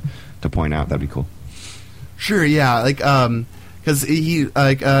like to point out, that'd be cool. Sure, yeah, because he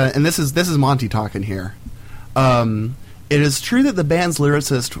and this is Monty talking here. It is true that the band's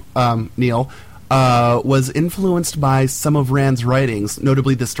lyricist Neil was influenced by some of Rand's writings,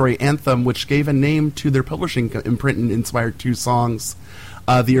 notably the story Anthem, which gave a name to their publishing imprint and inspired two songs,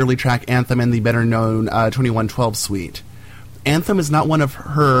 the early track Anthem and the better-known 2112 Suite. Anthem is not one of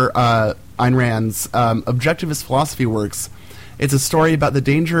her, Ayn Rand's, objectivist philosophy works. It's a story about the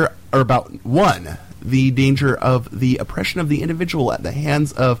danger of the oppression of the individual at the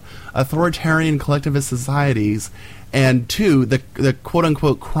hands of authoritarian collectivist societies, and two, the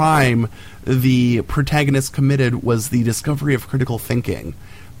quote-unquote crime the protagonist committed was the discovery of critical thinking.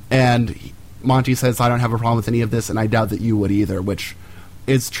 And Monty says, I don't have a problem with any of this, and I doubt that you would either, which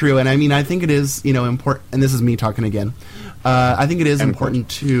is true. And I mean, I think it is, important, and this is me talking again, I think it is important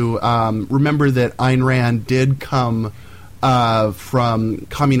to remember that Ayn Rand did come from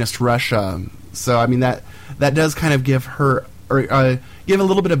communist Russia. So, I mean, that does kind of give her, or give a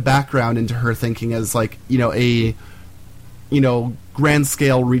little bit of background into her thinking as, like, a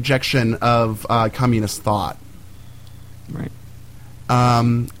grand-scale rejection of communist thought. Right.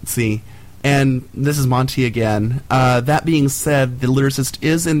 Let's see. And this is Monty again. That being said, the lyricist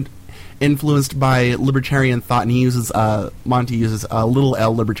is influenced by libertarian thought, and Monty uses little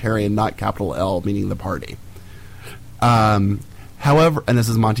l libertarian, not capital L, meaning the party. However, and this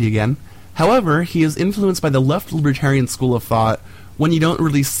is Monty again, however, he is influenced by the left libertarian school of thought, one you don't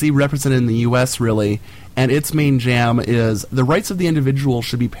really see represented in the U.S., really, and its main jam is the rights of the individual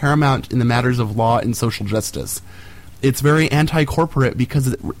should be paramount in the matters of law and social justice. It's very anti-corporate because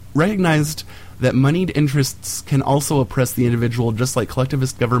it recognized that moneyed interests can also oppress the individual just like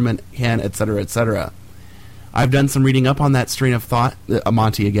collectivist government can, etc., etc. I've done some reading up on that strain of thought,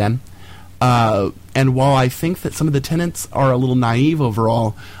 Monty again, and while I think that some of the tenets are a little naive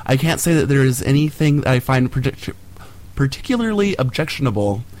overall, I can't say that there is anything that I find particularly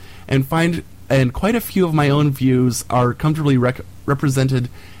objectionable, and quite a few of my own views are comfortably represented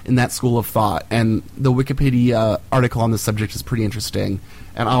in that school of thought, and the Wikipedia article on the subject is pretty interesting,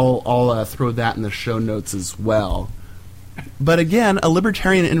 and I'll throw that in the show notes as well. But again, a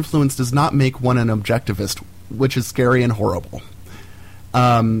libertarian influence does not make one an objectivist, which is scary and horrible.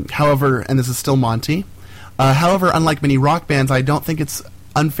 However, and this is still Monty, however, unlike many rock bands, I don't think it's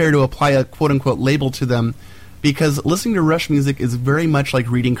unfair to apply a quote-unquote label to them, because listening to Rush music is very much like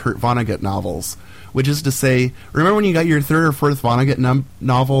reading Kurt Vonnegut novels, which is to say, remember when you got your third or fourth Vonnegut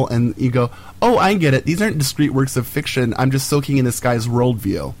novel and you go, oh, I get it, these aren't discrete works of fiction, I'm just soaking in this guy's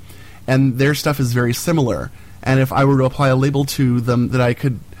worldview. And their stuff is very similar. And if I were to apply a label to them, that I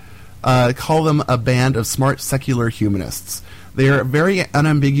could call them a band of smart secular humanists. They are very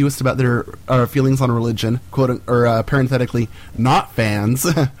unambiguous about their feelings on religion, quote or parenthetically, not fans,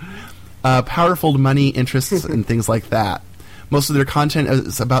 powerful money interests, and things like that. Most of their content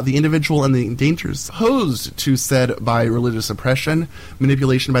is about the individual and the dangers posed to said by religious oppression,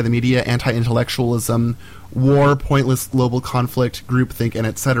 manipulation by the media, anti-intellectualism, war, pointless global conflict, groupthink, and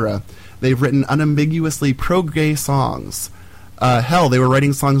etc. They've written unambiguously pro-gay songs. Hell, they were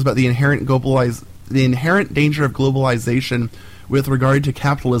writing songs about the inherent globalization the inherent danger of globalization with regard to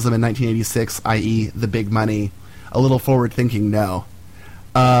capitalism in 1986, i.e., the big money. A little forward-thinking, no.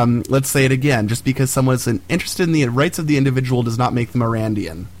 Let's say it again. Just because someone's interested in the rights of the individual does not make them a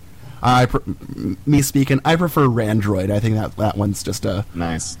Randian. Me speaking, I prefer Randroid. I think that one's just a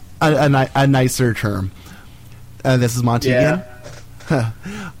Nice. a nicer term. This is Monty again.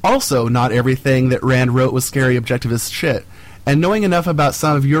 Also, not everything that Rand wrote was scary objectivist shit. And knowing enough about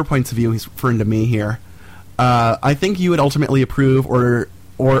some of your points of view, he's referring to me here, I think you would ultimately approve or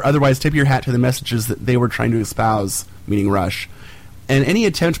otherwise tip your hat to the messages that they were trying to espouse, meaning Rush. And any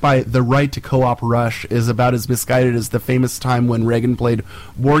attempt by the right to co-op Rush is about as misguided as the famous time when Reagan played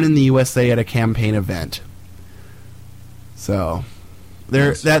Born in the USA at a campaign event. So,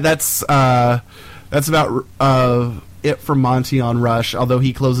 that's about it for Monty on Rush, although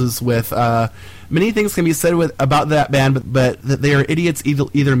he closes with, many things can be said about that band, but that they are idiots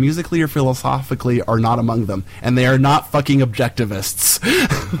either musically or philosophically are not among them, and they are not fucking objectivists.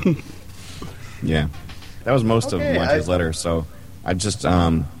 Yeah. That was most of Monty's letter, so I just,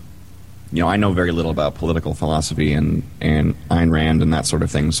 I know very little about political philosophy and Ayn Rand and that sort of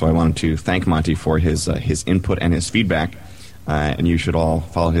thing, so I wanted to thank Monty for his input and his feedback, and you should all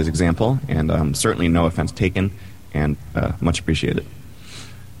follow his example, and certainly no offense taken, and much appreciated.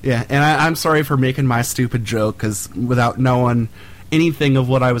 Yeah, and I'm sorry for making my stupid joke, because without knowing anything of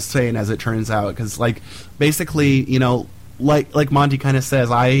what I was saying, as it turns out, because, basically, like Monty kind of says,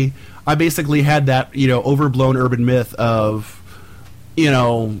 I basically had that, overblown urban myth of,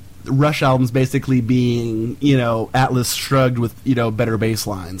 Rush albums basically being, Atlas Shrugged with, better bass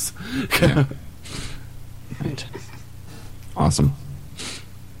lines. Yeah. Awesome.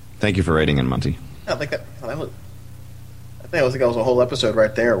 Thank you for writing in, Monty. I think that was a whole episode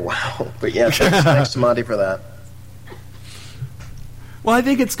right there. Wow. But yeah, thanks to Monty for that. Well, I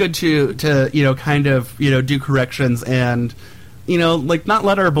think it's good to kind of, do corrections and, not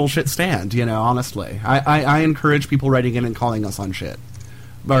let our bullshit stand, honestly. I encourage people writing in and calling us on shit.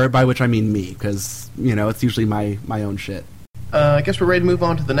 By which I mean me, because, it's usually my own shit. I guess we're ready to move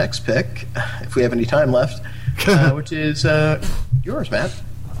on to the next pick, if we have any time left, which is yours, Matt.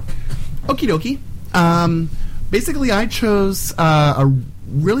 Okie dokie. Basically, I chose a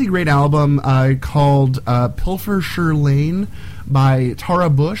really great album called Pilfershire Lane by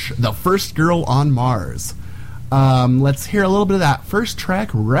Tara Bush, The First Girl on Mars. Let's hear a little bit of that first track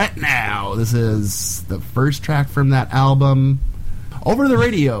right now. This is the first track from that album. Over the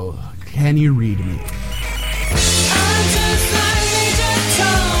radio, Can You Read Me?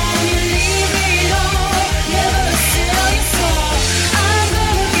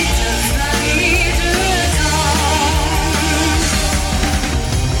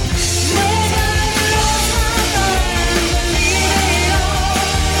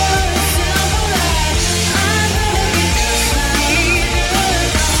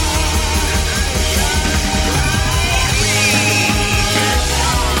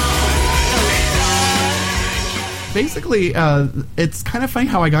 Basically, it's kind of funny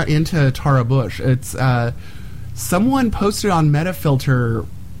how I got into Tara Bush. It's someone posted on Metafilter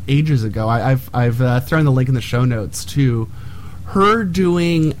ages ago. I've thrown the link in the show notes to her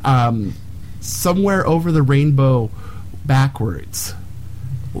doing Somewhere Over the Rainbow backwards,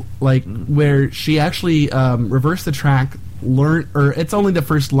 where she actually reversed the track, it's only the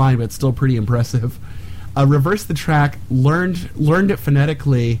first line, but it's still pretty impressive. Reversed the track, learned it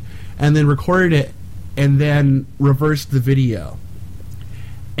phonetically, and then recorded it. And then reversed the video.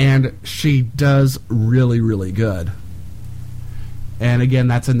 And she does really, really good. And again,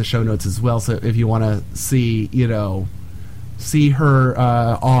 that's in the show notes as well, so if you want to see her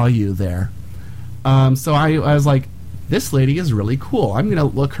awe you there. So I was like, this lady is really cool. I'm going to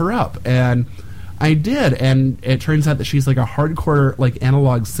look her up. And I did, and it turns out that she's a hardcore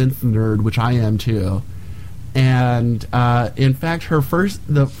analog synth nerd, which I am too. And in fact,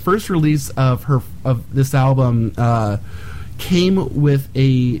 the first release of this album came with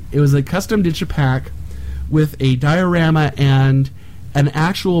it was a custom digipack with a diorama and an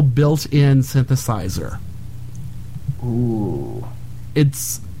actual built-in synthesizer. Ooh.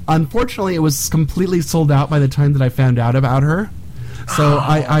 Unfortunately, it was completely sold out by the time that I found out about her. So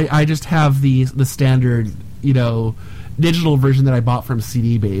I just have the standard, digital version that I bought from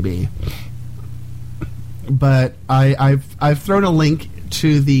CD Baby. But I've thrown a link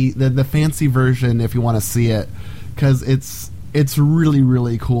to the fancy version if you want to see it, because it's really,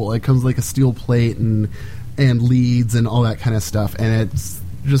 really cool. It comes a steel plate and leads and all that kind of stuff, and it's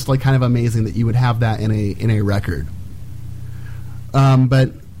just kind of amazing that you would have that in a record.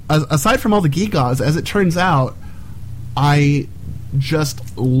 But aside from all the geek-gaws, as it turns out, I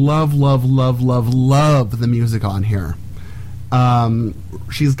just love the music on here.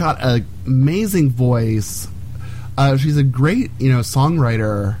 She's got an amazing voice. She's a great,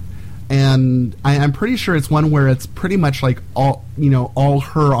 songwriter, and I'm pretty sure it's one where it's pretty much like all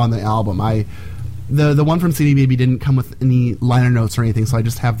her on the album. The one from CD Baby didn't come with any liner notes or anything, so I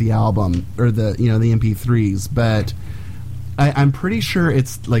just have the album or the the MP3s. But I'm pretty sure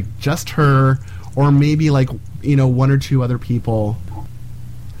it's like just her, or maybe like one or two other people,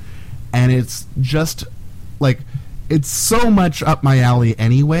 and it's just like it's so much up my alley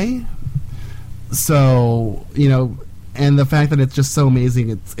anyway. So and the fact that it's just so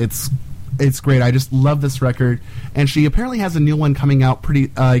amazing, it's great. I just love this record, and she apparently has a new one coming out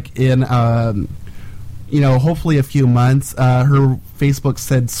pretty in hopefully a few months. Her Facebook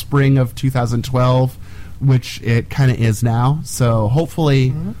said spring of 2012, which it kind of is now. So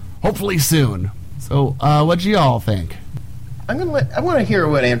hopefully soon. So what do you all think? I want to hear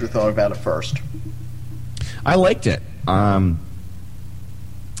what Andrew thought about it first. I liked it.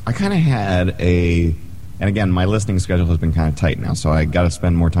 I kind of had and again, my listening schedule has been kind of tight now, so I got to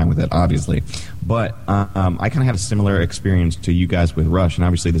spend more time with it, obviously. But I kind of had a similar experience to you guys with Rush, and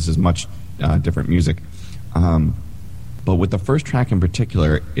obviously this is much different music. But with the first track in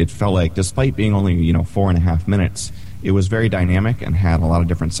particular, it felt like, despite being only 4.5 minutes, it was very dynamic and had a lot of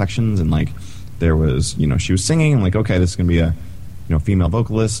different sections. And like there was, she was singing, and like, okay, this is gonna be a female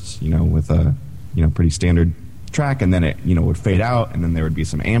vocalist, with a pretty standard track, and then it would fade out, and then there would be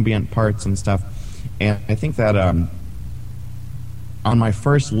some ambient parts and stuff. And I think that on my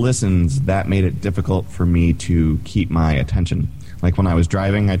first listens, that made it difficult for me to keep my attention. Like when I was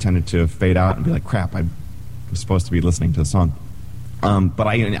driving, I tended to fade out and be like, crap, I'm supposed to be listening to the song. But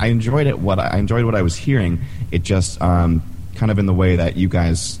I enjoyed it. I enjoyed what I was hearing. It just kind of in the way that you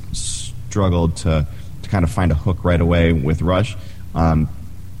guys struggled to kind of find a hook right away with Rush.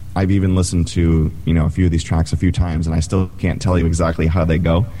 I've even listened to a few of these tracks a few times, and I still can't tell you exactly how they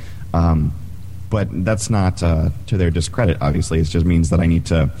go. But that's not to their discredit, obviously. It just means that I need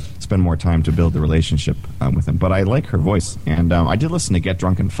to spend more time to build the relationship with them. But I like her voice. And I did listen to Get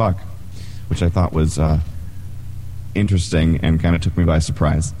Drunk and Fuck, which I thought was interesting and kind of took me by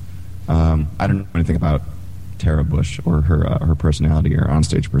surprise. I don't know anything about Tara Bush or her personality or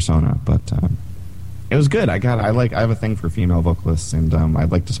onstage persona, but it was good. I have a thing for female vocalists, and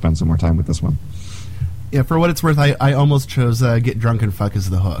I'd like to spend some more time with this one. Yeah, for what it's worth, I almost chose Get Drunk and Fuck as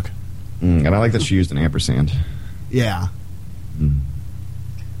the hook. And I like that she used an ampersand. Yeah.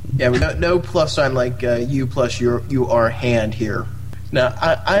 Yeah, no plus sign like you plus you are hand here. Now,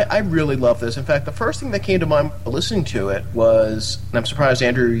 I really love this. In fact, the first thing that came to mind listening to it was, and I'm surprised,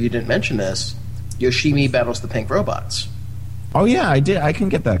 Andrew, you didn't mention this, Yoshimi Battles the Pink Robots. Oh, yeah, I did. I can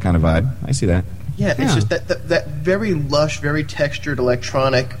get that kind of vibe. I see that. Yeah, it's just that very lush, very textured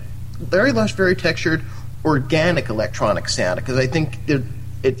electronic, very lush, very textured, organic electronic sound. Because I think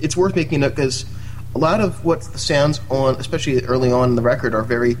it's worth making note, because a lot of what the sounds on, especially early on in the record,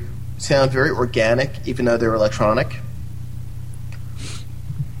 sound very organic, even though they're electronic.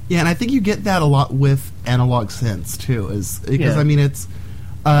 Yeah, and I think you get that a lot with analog synths too, because I mean it's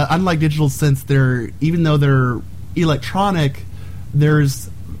unlike digital synths. Even though they're electronic, there's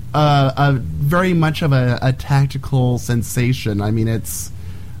a very much of a tactical sensation. I mean, it's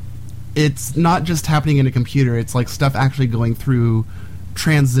not just happening in a computer. It's like stuff actually going through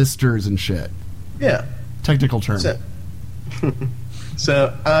transistors and shit. Yeah, technical term. So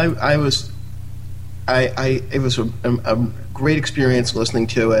it was a great experience listening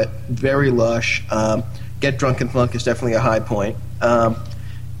to it. Very lush. Get Drunk and Funk is definitely a high point. And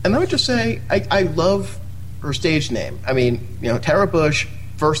I would just say I love her stage name. I mean, Tara Bush,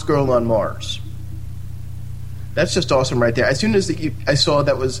 First Girl on Mars. That's just awesome right there. As soon as I saw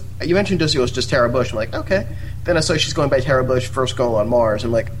that was, you mentioned it was just Tara Bush, I'm like, okay. Then I saw she's going by Tara Bush, First Girl on Mars.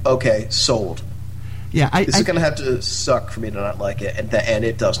 I'm like, okay, sold. Yeah, this is going to have to suck for me to not like it, and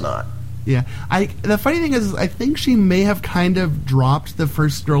it does not. Yeah, the funny thing is, I think she may have kind of dropped the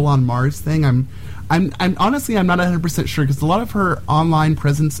First Girl on Mars thing. I'm honestly, I'm not 100% sure, because a lot of her online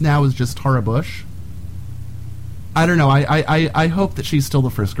presence now is just Tara Bush. I don't know. I hope that she's still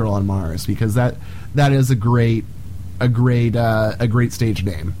the First Girl on Mars, because that is a great stage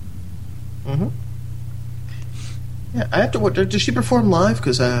name. Mm-hmm. Yeah, I have to. Does she perform live?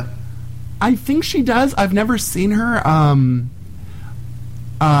 Because I think she does. I've never seen her.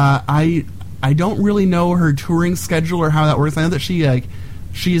 I don't really know her touring schedule or how that works. I know that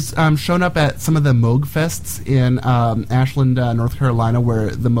she's shown up at some of the Moog Fests in Ashland, North Carolina, where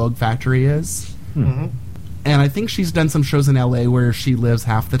the Moog factory is. Mm-hmm. And I think she's done some shows in LA where she lives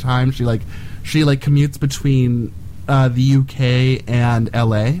half the time. She commutes between the UK and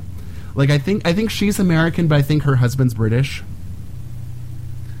LA. Like I think she's American, but I think her husband's British.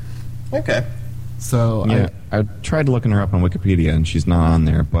 Okay. So Yeah, I tried looking her up on Wikipedia, and she's not on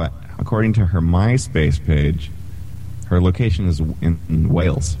there. But according to her MySpace page, her location is in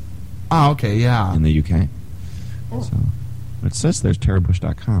Wales, Oh, okay, yeah. in the UK. So it says there's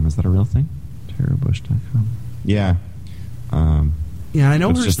tarabush.com. Is that a real thing? Tarabush.com. Yeah. Yeah, I know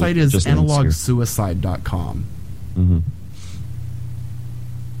It's her just site just is links here. analogsuicide.com. Mm-hmm.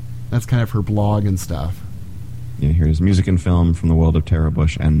 That's kind of her blog and stuff. Yeah, here's music and film from the world of Tara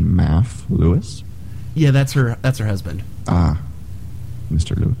Bush and Math Lewis. Yeah, that's her husband. Ah,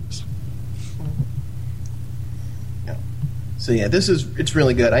 Mr. Lewis. Yeah. So yeah, it's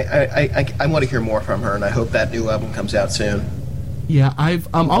really good. I want to hear more from her, and I hope that new album comes out soon. Yeah, I've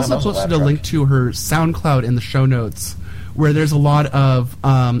also also posted Lab a Truck. link to her SoundCloud in the show notes, where there's a lot of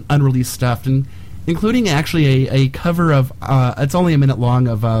unreleased stuff, and including actually a cover of it's only a minute long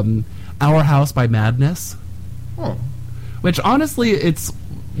of Our House by Madness, which honestly it's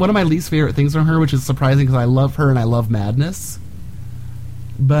one of my least favorite things from her, which is surprising because I love her and I love Madness.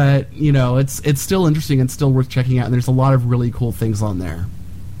 But you know, it's still interesting and still worth checking out, and there's a lot of really cool things on there.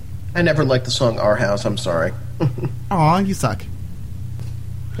 I never liked the song Our House. I'm sorry. Aw, you suck.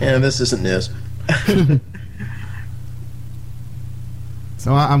 Yeah, this isn't news.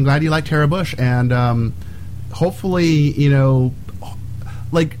 So I'm glad you like Tara Bush, and hopefully, you know,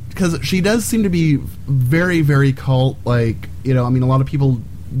 like, because she does seem to be very, very cult. Like, you know, I mean, a lot of people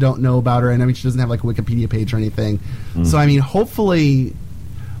don't know about her, and I mean, she doesn't have like a Wikipedia page or anything. So I mean, hopefully,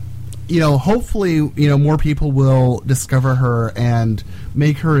 you know, more people will discover her and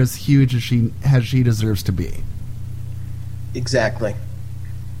make her as huge as she deserves to be. Exactly.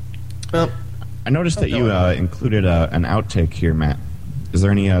 Well, I noticed that you included an outtake here, Matt. Is there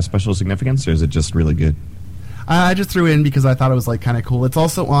any special significance, or is it just really good? I just threw it in because I thought it was like kind of cool. It's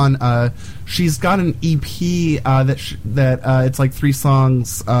also on. She's got an EP that it's like 3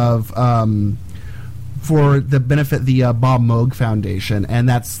 songs of for the benefit the Bob Moog Foundation, and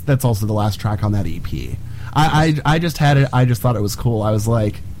that's also the last track on that EP. I just had it. I just thought it was cool. I was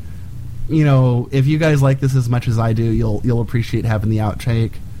like, you know, if you guys like this as much as I do, you'll appreciate having the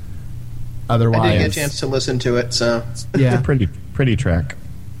outtake. Otherwise, I didn't get a chance to listen to it, so yeah, pretty track.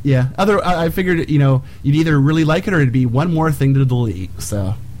 yeah. I figured, you know, you'd either really like it or it'd be one more thing to delete.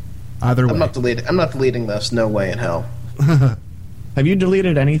 So either way, I'm not deleting this. No way in hell. Have you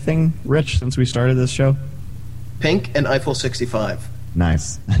deleted anything, Rich, since we started this show? Pink and Eiffel 65.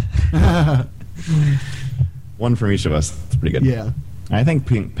 Nice. One from each of us. That's pretty good. yeah. I think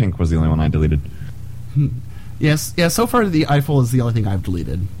Pink was the only one I deleted. Yes, yeah. So far, the Eiffel is the only thing I've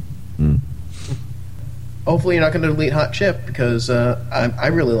deleted. Hopefully you're not going to delete Hot Chip, because I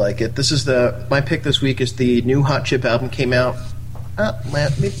really like it. This is my pick this week is the new Hot Chip album. Came out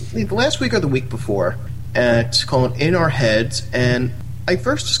last week or the week before. It's called In Our Heads, and I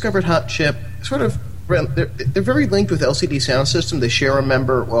first discovered Hot Chip sort of. They're very linked with LCD Sound System. They shared a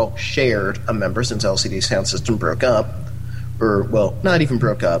member since LCD Sound System broke up. Or, well, not even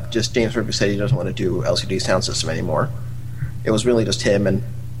broke up. Just James Murphy said he doesn't want to do LCD Sound System anymore. It was really just him and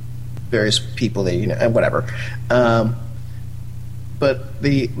various people that, you know, and whatever. But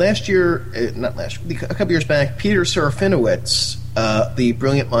a couple years back, Peter Serafinowicz, the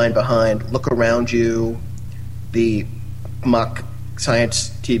brilliant mind behind Look Around You, the mock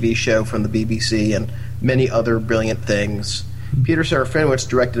science TV show from the BBC, and many other brilliant things. Peter Serafinowicz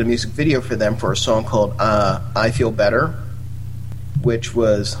directed a music video for them for a song called I Feel Better, which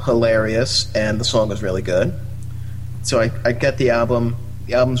was hilarious, and the song was really good. So I get the album.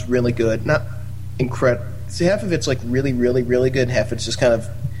 The album's really good. Not incredible. See, half of it's like really, really, really good. Half it's just kind of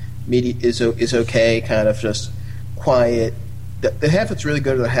is okay, kind of just quiet. The half that's really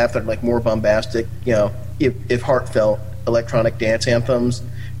good, or the half that are like more bombastic, you know, if heartfelt electronic dance anthems.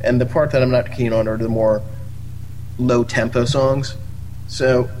 And the part that I'm not keen on are the more low tempo songs.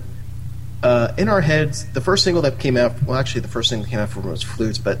 So, In Our Heads, the first single that came out, well, actually the first single that came out for them was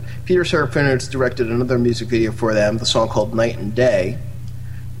Flutes, but Peter Serafinowicz directed another music video for them, the song called Night and Day,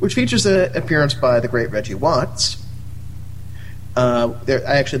 which features an appearance by the great Reggie Watts. I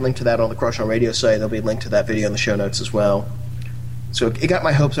actually linked to that on the Crush on Radio site. There'll be a link to that video in the show notes as well. So it got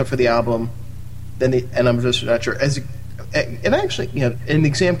my hopes up for the album. And I'm just not sure. And actually, you know, an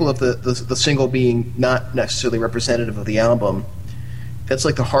example of the single being not necessarily representative of the album, that's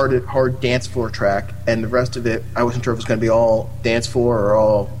like the hard dance floor track, and the rest of it, I wasn't sure if it was going to be all dance floor or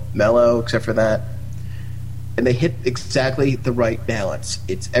all mellow, except for that. And they hit exactly the right balance.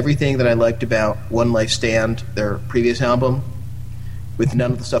 It's everything that I liked about One Life Stand, their previous album, with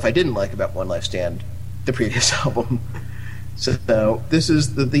none of the stuff I didn't like about One Life Stand. the previous album. So this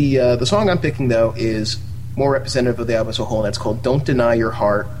is the song I'm picking, though, is more representative of the album as a whole, and it's called "Don't Deny Your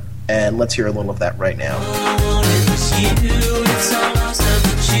Heart," and let's hear a little of that right now.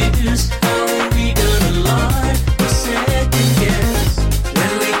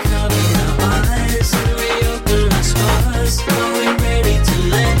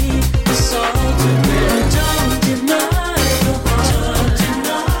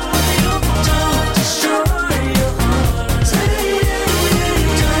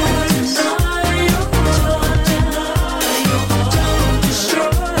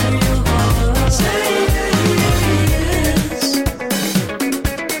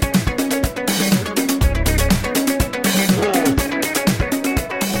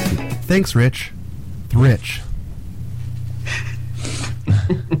 Thanks, Rich. Rich.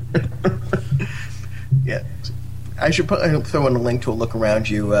 Yeah, I should throw in a link to a Look Around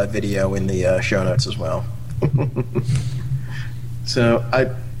You video in the show notes as well. So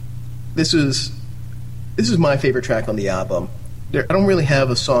this is my favorite track on the album. I don't really have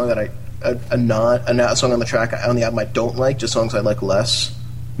a song that a song on the album I don't like, just songs I like less.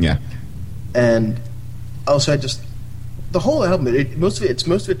 Yeah. And also the whole album, most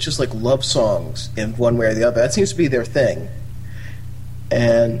of it just like love songs in one way or the other. That seems to be their thing.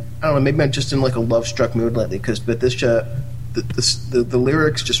 And I don't know, maybe I'm just in like a love-struck mood lately, but the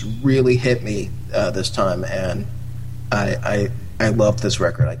lyrics just really hit me this time, and I love this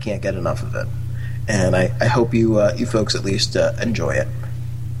record. I can't get enough of it, and I hope you folks at least enjoy it.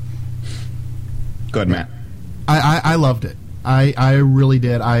 Good, Matt. I loved it. I really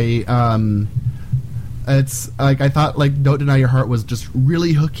did. It's like I thought, like, "Don't Deny Your Heart" was just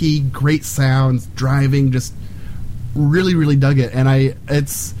really hooky, great sounds, driving, just really, really dug it. And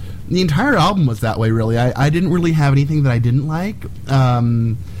the entire album was that way, really. I didn't really have anything that I didn't like.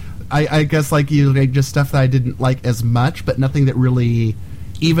 I guess, like, just stuff that I didn't like as much, but nothing that really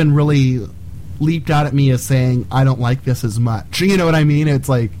leaped out at me as saying, I don't like this as much. You know what I mean? It's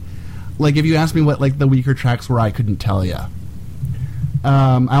like if you asked me what, like, the weaker tracks were, I couldn't tell you.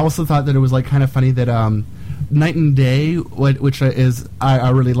 I also thought that it was, like, kind of funny that Night and Day, which is I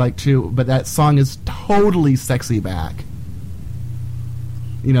really like too, but that song is totally Sexy Back.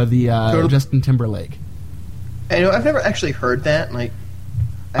 You know, the Justin Timberlake. And, I've never actually heard that. Like,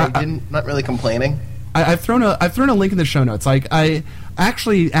 not really complaining. I've thrown a link in the show notes. Like, I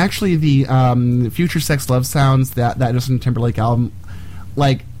actually the Future Sex Love Sounds, that Justin Timberlake album.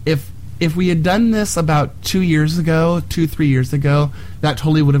 Like, if we had done this about 3 years ago, that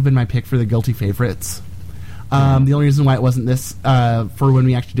totally would have been my pick for the Guilty Favorites. The only reason why it wasn't this for when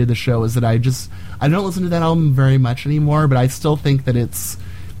we actually did the show is that I don't listen to that album very much anymore, but I still think that it's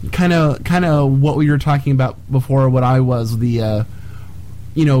kind of what we were talking about before, what I was, the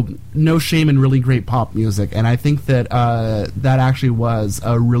no shame in really great pop music, and I think that that actually was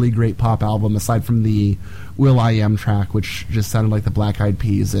a really great pop album, aside from the Will.i.am track, which just sounded like the Black Eyed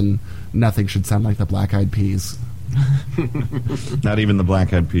Peas, and nothing should sound like the Black Eyed Peas. Not even the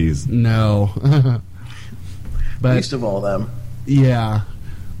Black Eyed Peas. No. But, least of all them. Yeah.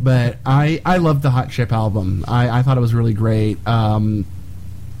 But I loved the Hot Chip album. I thought it was really great.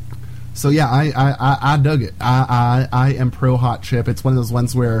 So yeah, I dug it. I am pro Hot Chip. It's one of those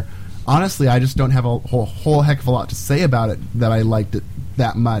ones where, honestly, I just don't have a whole heck of a lot to say about it that I liked it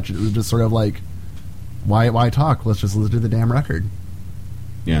that much. It was just sort of like, why talk? Let's just listen to the damn record.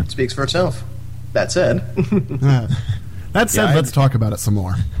 Yeah. It speaks for itself. That said. That said, let's talk about it some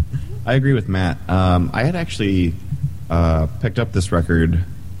more. I agree with Matt. I had actually picked up this record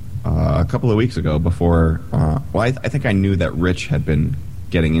a couple of weeks ago before... I think I knew that Rich had been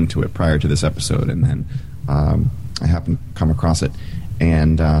getting into it prior to this episode, and then I happened to come across it.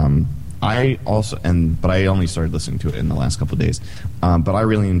 And but I only started listening to it in the last couple of days. But I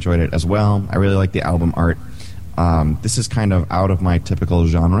really enjoyed it as well. I really like the album art. This is kind of out of my typical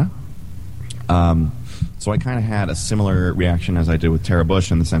genre. So I kind of had a similar reaction as I did with Tara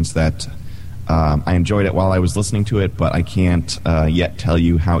Bush, in the sense that I enjoyed it while I was listening to it, but I can't yet tell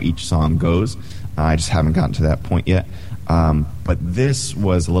you how each song goes. I just haven't gotten to that point yet. But this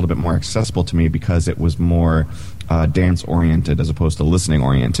was a little bit more accessible to me because it was more dance-oriented as opposed to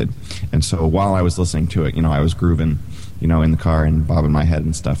listening-oriented. And so while I was listening to it, I was grooving, in the car and bobbing my head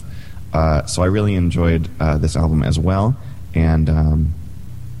and stuff. So I really enjoyed this album as well, and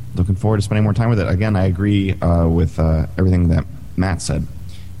looking forward to spending more time with it. Again, I agree with everything that Matt said,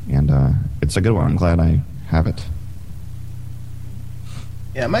 and it's a good one. I'm glad I have it.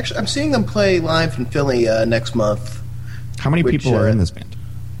 Yeah, I'm seeing them play live in Philly next month. How many people are in this band?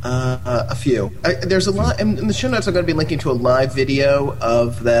 A few. There's a lot in the show notes. I'm going to be linking to a live video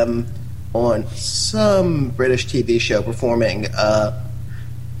of them on some British TV show performing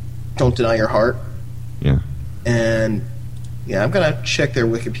Don't Deny Your Heart. Yeah. And yeah, I'm going to check their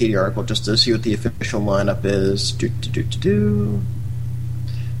Wikipedia article just to see what the official lineup is.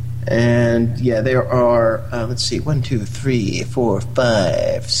 And yeah, there are, let's see, 1, 2, 3, 4,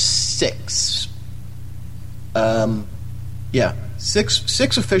 5, 6. Yeah,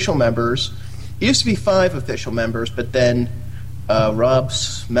 six official members. It used to be 5 official members, but then Rob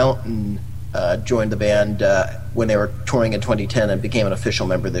Smelton joined the band when they were touring in 2010 and became an official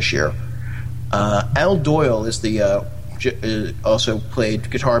member this year. Al Doyle is the also played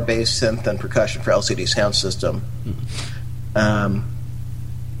guitar, bass, synth, and percussion for LCD Sound System.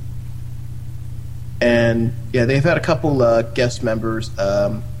 And yeah, they've had a couple guest members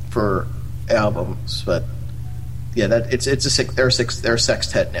for albums, but yeah, they're a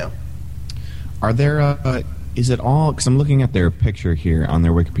sextet now. Are there? Is it all? Because I'm looking at their picture here on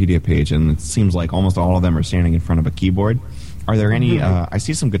their Wikipedia page, and it seems like almost all of them are standing in front of a keyboard. Are there any? I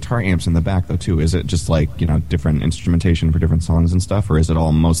see some guitar amps in the back though too. Is it just like different instrumentation for different songs and stuff, or is it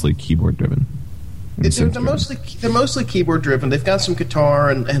all mostly keyboard driven? They're mostly keyboard driven. They've got some guitar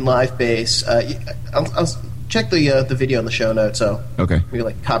and live bass. I'll check the video in the show notes. So okay, we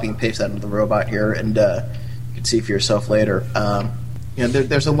like copy and paste that into the robot here, and you can see for yourself later.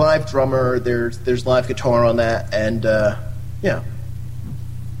 There's a live drummer. There's live guitar on that, and yeah.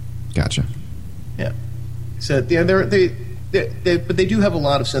 Gotcha. Yeah. So yeah, but they do have a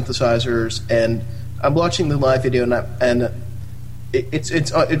lot of synthesizers, and I'm watching the live video, and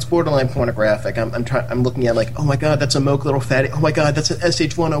it's borderline pornographic. I'm looking at like, oh my god, that's a Moog Little Fatty. Oh my god, that's an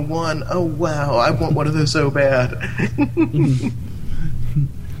SH-101. Oh wow, I want one of those so bad.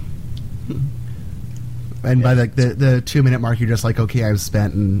 And by the 2-minute mark, you're just like, okay, I've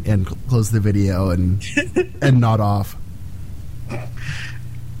spent, and close the video and nod off.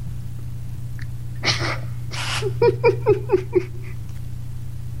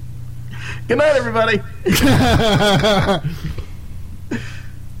 Good night, everybody.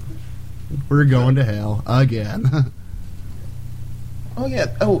 We're going to hell again. Oh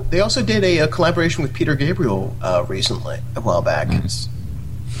yeah. Oh, they also did a collaboration with Peter Gabriel recently, a while back. Nice.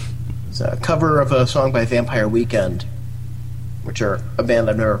 It's a cover of a song by Vampire Weekend, which are a band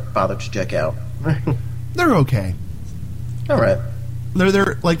I've never bothered to check out. They're okay. All right.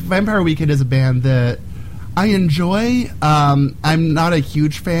 They're like, Vampire Weekend is a band that I enjoy. I'm not a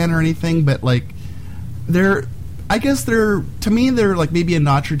huge fan or anything, but like I guess to me they're like maybe a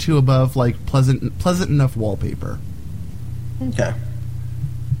notch or two above like pleasant enough wallpaper. Okay.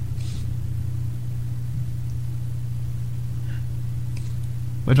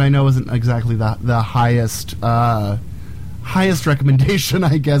 Which I know isn't exactly the highest recommendation,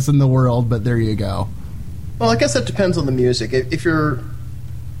 I guess, in the world, but there you go. Well, I guess that depends on the music. If you're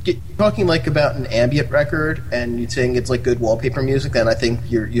talking like about an ambient record and you're saying it's like good wallpaper music, then I think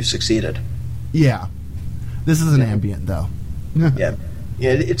you've succeeded. Yeah, this is an ambient though. yeah,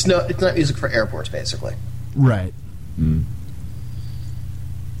 it's not music for airports, basically. Right. Mm.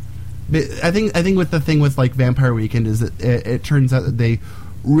 But I think with the thing with like Vampire Weekend is that it turns out that they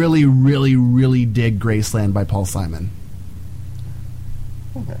really, really, really dig Graceland by Paul Simon.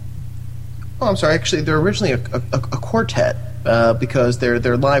 Okay. Oh, I'm sorry. Actually, they're originally a quartet because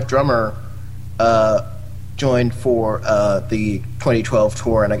their live drummer joined for the 2012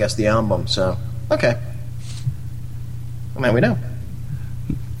 tour and I guess the album. So, okay. Well, now we know.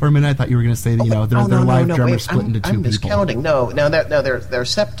 For a minute, I thought you were going to say that their live drummer split into 2 people. I'm miscounting. No, they're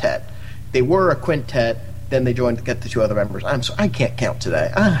septet. They were a quintet. Then they joined to get the 2 other members. I can't count today.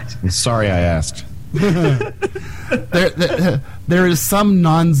 I'm sorry I asked. There is some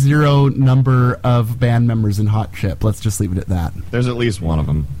non-zero number of band members in Hot Chip. Let's just leave it at that. There's at least one of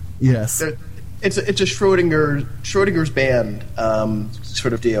them. Yes. It's a Schrodinger's band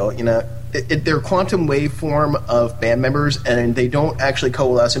sort of deal. They're a quantum waveform of band members, and they don't actually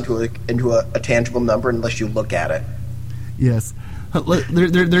coalesce into a tangible number unless you look at it. Yes.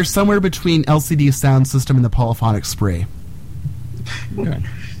 They're somewhere between LCD Sound System and the Polyphonic Spree. Okay.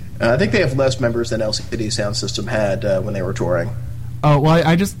 I think they have less members than LCD Sound System had when they were touring. Oh, well,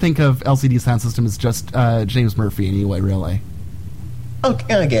 I just think of LCD Sound System as just James Murphy anyway, really.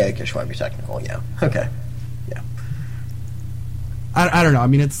 Okay, I guess you want to be technical, yeah. Okay. Yeah. I don't know. I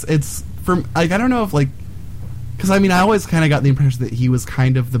mean, it's from, like, I don't know if, like, because, I mean, I always kind of got the impression that he was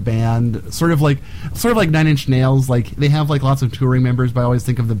kind of the band, sort of like 9 Inch Nails. Like, they have, like, lots of touring members, but I always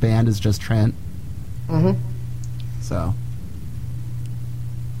think of the band as just Trent. Mm-hmm. So.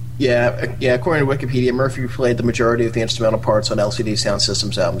 Yeah, according to Wikipedia, Murphy played the majority of the instrumental parts on LCD Sound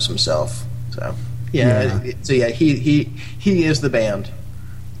System's albums himself. So, he is the band.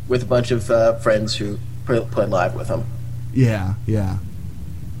 with a bunch of friends who play live with him. Yeah, yeah.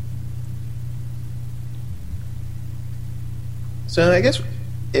 So I guess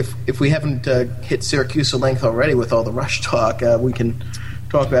if we haven't hit Syracuse length already with all the Rush talk, we can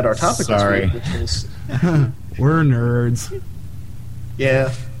talk about our topic Sorry. this week, which is We're nerds.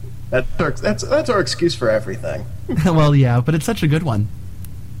 yeah, that's our excuse for everything. Well, yeah, but it's such a good one.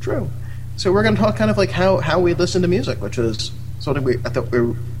 True. So we're going to talk kind of like how we listen to music, which is something I thought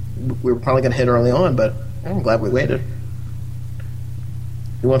we were probably going to hit early on, but I'm glad we waited.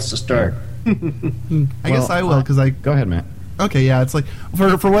 Who wants to start? I guess I will, because I... Go ahead, Matt. Okay, yeah, it's like,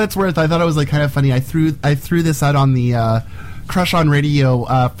 for what it's worth, I thought it was like kind of funny. I threw this out on the Crush on Radio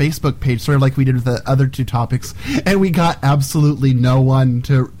Facebook page, sort of like we did with the other two topics, and we got absolutely no one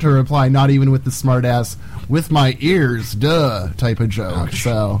to reply, not even with the smart ass, with my ears, duh, type of joke. Ouch.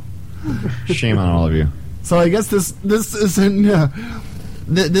 So... Shame on all of you. So I guess this isn't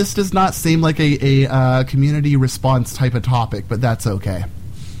this does not seem like a community response type of topic, but that's okay.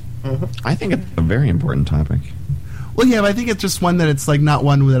 I think it's a very important topic. Well, yeah, but I think it's just one that it's like not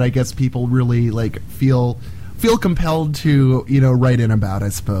one that I guess people really like feel compelled to write in about, I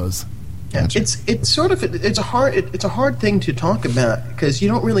suppose. Yeah, it's sort of it's a hard thing to talk about because you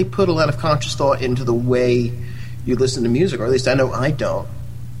don't really put a lot of conscious thought into the way you listen to music, or at least I know I don't.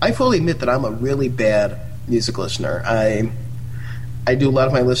 I fully admit that I'm a really bad music listener. I do a lot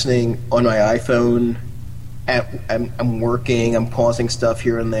of my listening on my iPhone. I'm working. I'm pausing stuff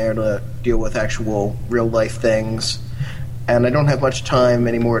here and there to deal with actual real life things, and I don't have much time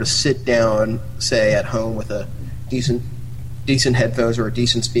anymore to sit down, say at home with a decent headphones or a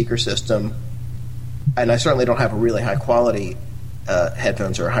decent speaker system. And I certainly don't have a really high quality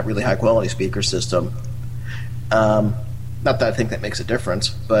headphones or a really high quality speaker system. Not that I think that makes a difference,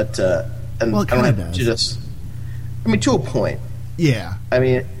 but and Well, it I don't kinda have does. to just. I mean, to a point. Yeah. I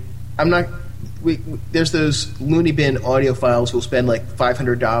mean, I'm not. There's those loony bin audiophiles who'll spend like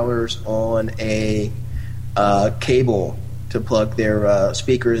 $500 on a cable to plug their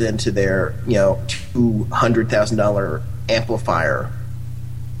speakers into their $200,000 amplifier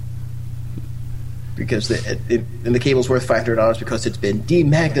because the cable's worth $500 because it's been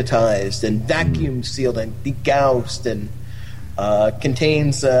demagnetized and vacuum sealed and degaussed and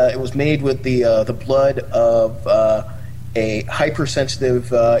contains. It was made with the blood of a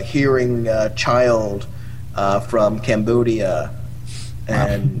hypersensitive hearing child from Cambodia,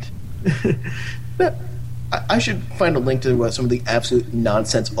 and I should find a link to some of the absolute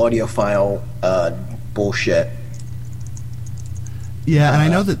nonsense audiophile bullshit. Yeah, and I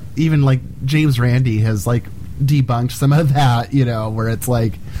know that even like James Randi has like debunked some of that, where it's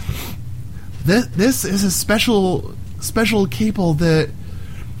like this is a special cable that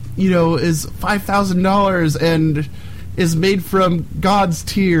is $5,000 and is made from God's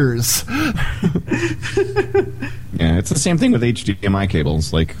tears. Yeah, it's the same thing with HDMI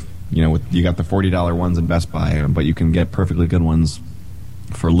cables. Like, you got the $40 ones in Best Buy, but you can get perfectly good ones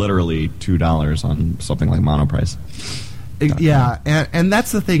for literally $2 on something like Monoprice. Yeah, and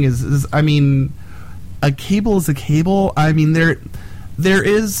that's the thing is I mean, a cable is a cable. I mean, there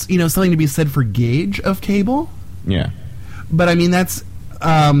is something to be said for gauge of cable. Yeah. But I mean, that's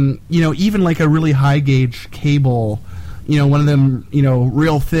even like a really high gauge cable, one of them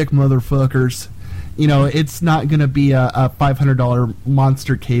real thick motherfuckers. It's not going to be a $500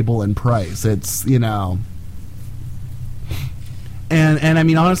 monster cable in price. It's and I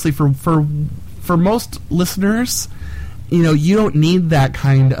mean, honestly, for most listeners, you don't need that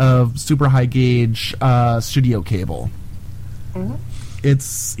kind of super high gauge studio cable. Mm-hmm.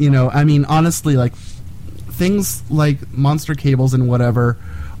 It's I mean, honestly, like things like monster cables and whatever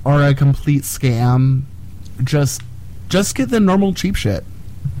are a complete scam. Just get the normal cheap shit.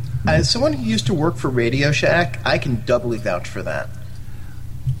 As someone who used to work for Radio Shack, I can doubly vouch for that.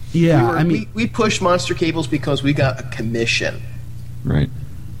 Yeah, we pushed monster cables because we got a commission. Right.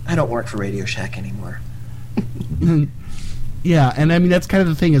 I don't work for Radio Shack anymore. Yeah, and I mean that's kind of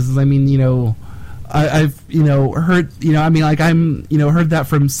the thing is I mean I've heard I mean like I'm heard that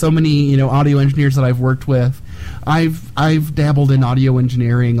from so many audio engineers that I've worked with. I've dabbled in audio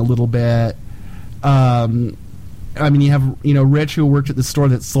engineering a little bit. I mean you have Rich who worked at the store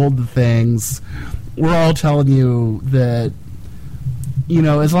that sold the things. We're all telling you that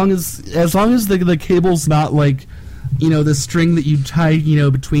as long as the cable's not like the string that you tie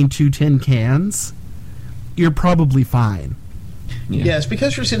between two tin cans, you're probably fine. Yeah. Yes,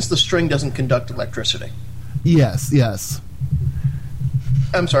 because since the string doesn't conduct electricity. Yes.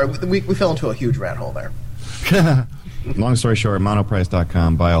 I'm sorry, we fell into a huge rat hole there. Long story short,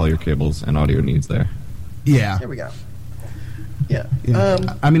 monoprice.com, buy all your cables and audio needs there. Yeah. There we go. Yeah.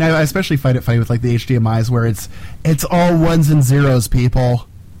 Yeah. I mean, I especially find it funny with like the HDMI's where it's all ones and zeros, people.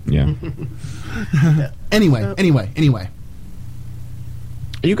 Yeah. Anyway.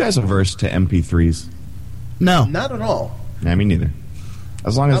 Are you guys averse to MP3s? No. Not at all. Yeah, me neither.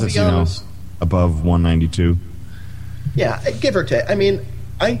 As long as I'll it's, be honest. above 192. Yeah, give or take. I mean,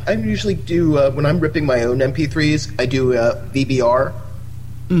 I usually do, when I'm ripping my own MP3s, I do VBR.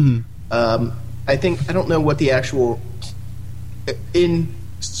 Mm-hmm. I don't know what the actual, in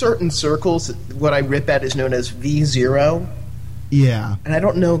certain circles, what I rip at is known as V0. Yeah. And I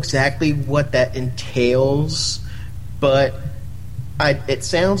don't know exactly what that entails, but it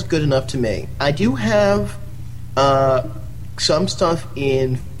sounds good enough to me. I do have some stuff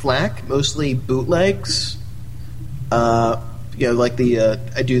in FLAC, mostly bootlegs. Like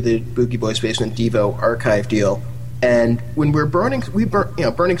I do the Boogie Boys Basement Devo archive deal, and when we're burning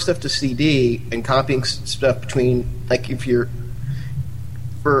stuff to CD and copying stuff between, like, if you're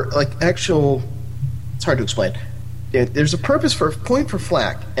for like actual, it's hard to explain. There's a point for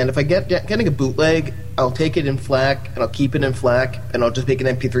FLAC, and if I getting a bootleg, I'll take it in FLAC and I'll keep it in FLAC, and I'll just make an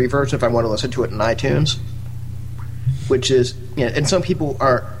MP3 version if I want to listen to it in iTunes. Which is, and some people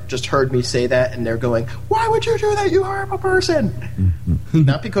are just heard me say that, and they're going, "Why would you do that, you horrible person?"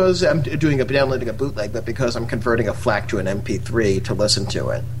 Not because I'm downloading a bootleg, but because I'm converting a FLAC to an MP3 to listen to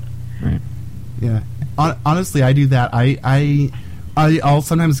it. Right. Yeah. Honestly, I do that. I'll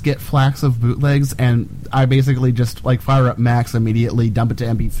sometimes get FLACs of bootlegs, and I basically just like fire up Max immediately, dump it to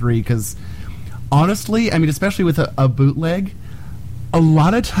MP3, because honestly, I mean, especially with a bootleg, a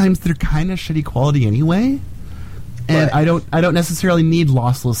lot of times they're kind of shitty quality anyway. And Right. I don't necessarily need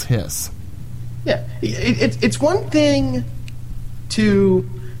lossless hiss. Yeah, it's one thing to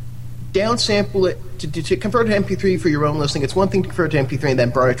downsample it to convert it to MP3 for your own listening. It's one thing to convert it to MP3 and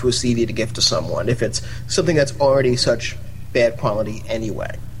then burn it to a CD to give to someone if it's something that's already such bad quality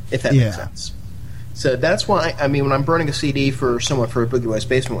anyway. If that makes sense. So that's why, I mean, when I'm burning a CD for someone for a Boogie Boys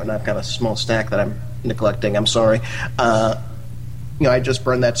Basement, when I've got a small stack that I'm neglecting, I'm sorry. I just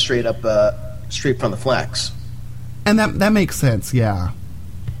burn that straight from the FLACs. And that makes sense, yeah.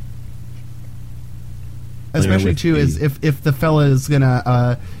 Especially too is if the fella is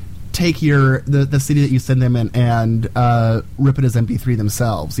gonna take the CD that you send them and rip it as MP3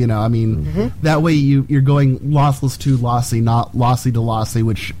 themselves. I mean, that way you're going lossless to lossy, not lossy to lossy,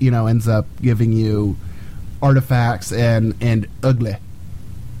 which ends up giving you artifacts and ugly.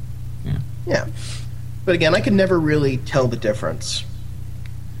 Yeah, but again, I can never really tell the difference.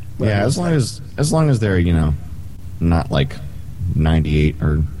 Yeah, as long as they're not like 98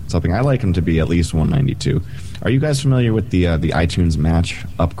 or something. I like them to be at least 192. Are you guys familiar with the iTunes Match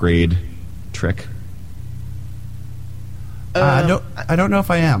upgrade trick? I don't know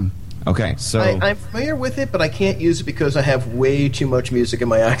if I am. Okay, so I'm familiar with it, but I can't use it because I have way too much music in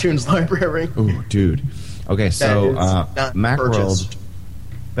my iTunes library. Ooh, dude. Okay, so not Macworld, purchased.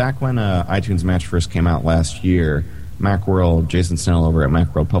 back when iTunes Match first came out last year, Macworld, Jason Snell over at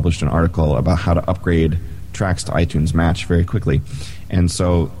Macworld published an article about how to upgrade tracks to iTunes Match very quickly. And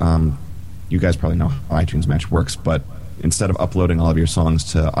so you guys probably know how iTunes Match works, but instead of uploading all of your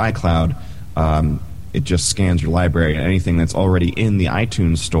songs to iCloud, it just scans your library, and anything that's already in the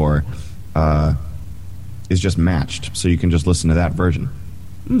iTunes store is just matched, so you can just listen to that version.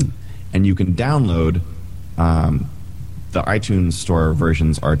 And you can download the iTunes store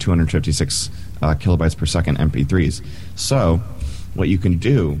versions are 256 kilobytes per second MP3s. So what you can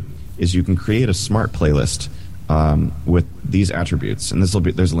do is you can create a smart playlist with these attributes, and there's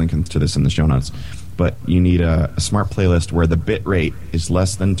a link to this in the show notes. But you need a smart playlist where the bit rate is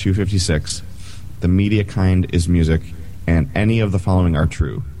less than 256, the media kind is music, and any of the following are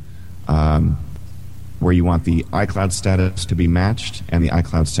true. Where you want the iCloud status to be matched and the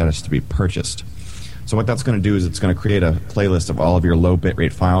iCloud status to be purchased. So what that's going to do is it's going to create a playlist of all of your low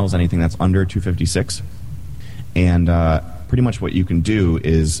bitrate files, anything that's under 256. And pretty much what you can do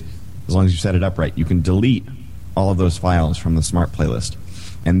is, as long as you set it up right, you can delete all of those files from the smart playlist.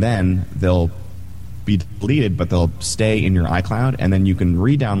 And then they'll be deleted, but they'll stay in your iCloud, and then you can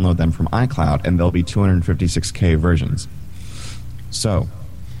re-download them from iCloud, and they'll be 256K versions. So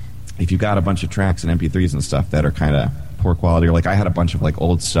if you got a bunch of tracks and MP3s and stuff that are kind of poor quality, or like I had a bunch of like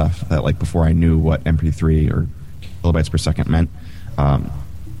old stuff that like before I knew what MP3 or kilobytes per second meant, I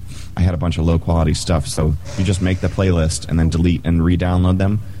had a bunch of low quality stuff. So you just make the playlist and then delete and re-download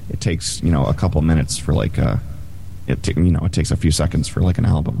them. It takes a couple minutes for like it takes a few seconds for like an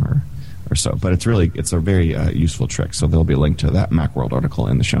album or so. But it's a very useful trick. So there'll be a link to that Macworld article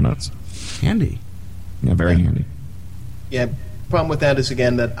in the show notes. Handy. Yeah, very handy. Yeah, problem with that is,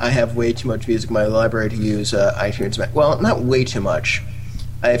 again, that I have way too much music in my library to use iTunes. Well, not way too much.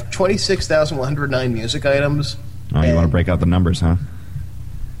 I have 26,109 music items. Oh, you want to break out the numbers, huh?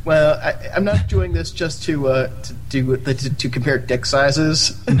 Well, I'm not doing this just to compare dick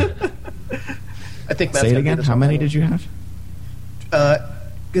sizes. I think Matt's Say it gonna again. do this How one. many did you have?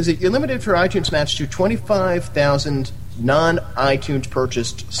 Because you're limited for iTunes Match to 25,000 non-iTunes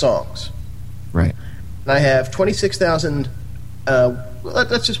purchased songs. Right. And I have 26,000.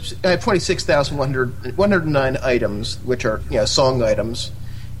 Let's just. I have 26,109 items, which are song items,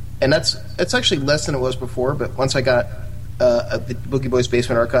 and that's actually less than it was before. But once I got the Boogie Boys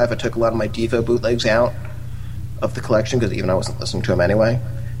Basement Archive, I took a lot of my Devo bootlegs out of the collection because even I wasn't listening to them anyway.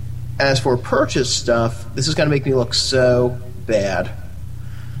 As for purchase stuff, this is going to make me look so bad.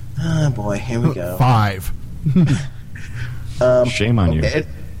 Oh boy, here we go. 5. Shame on you.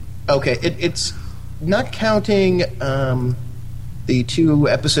 It's not counting the 2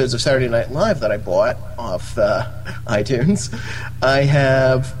 episodes of Saturday Night Live that I bought off iTunes. I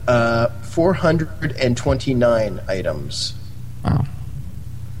have 429 items. Wow.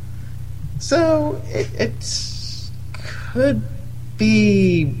 So it could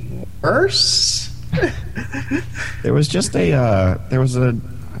be worse. There was just was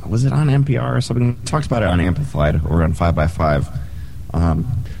it on NPR or something? It talks about it on Amplified or on 5x5. Oh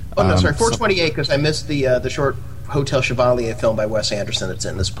no, sorry, 428 because I missed the short Hotel Chevalier film by Wes Anderson that's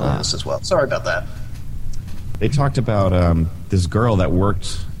in this bonus as well. Sorry about that. They talked about this girl that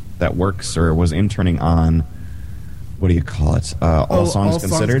works or was interning on, what do you call it? All Songs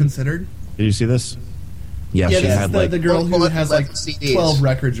Considered. Did you see this? Yeah, Yeah, she that's had the girl who has like CDs. 12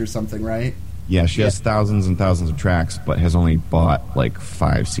 records or something, right? Yeah, she has thousands and thousands of tracks, but has only bought like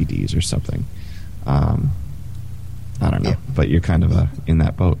 5 CDs or something. I don't know, but you're kind of in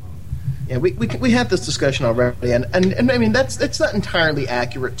that boat. Yeah, we had this discussion already, and I mean that's not entirely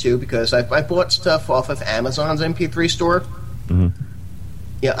accurate too because I bought stuff off of Amazon's MP3 store. Mm-hmm.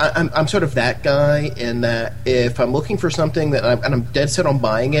 Yeah, I'm sort of that guy in that if I'm looking for something that I'm dead set on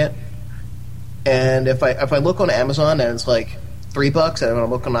buying it, and if I look on Amazon and it's like $3, and I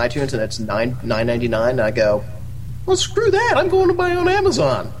look on iTunes and it's $9.99, I go, well, screw that! I'm going to buy on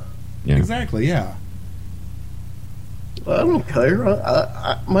Amazon. Yeah. Exactly, yeah. I don't care.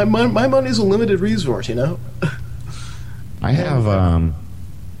 My money's a limited resource, I have. I'm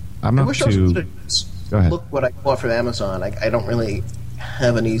I up wish I was to. able to Go ahead. look what I bought from Amazon. I don't really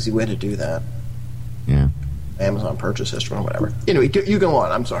have an easy way to do that. Yeah, Amazon purchase history or whatever. Anyway, you go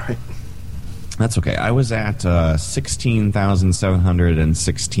on. I'm sorry. that's okay. I was at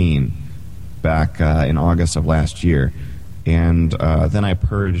 16,716 back in August of last year, and then I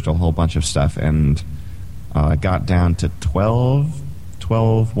purged a whole bunch of stuff and got down to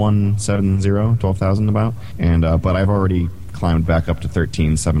 12,170 about, and but I've already climbed back up to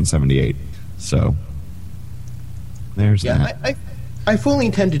 13,778. So there's that. I fully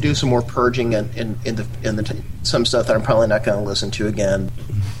intend to do some more purging in some stuff that I'm probably not going to listen to again.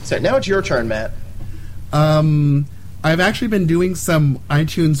 So now it's your turn, Matt. I've actually been doing some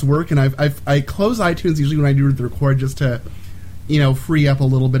iTunes work, and I close iTunes usually when I do the record just to, free up a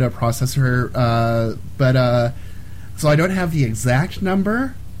little bit of processor. So I don't have the exact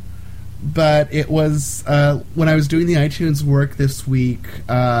number, but it was when I was doing the iTunes work this week.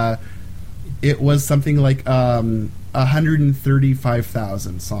 It was something like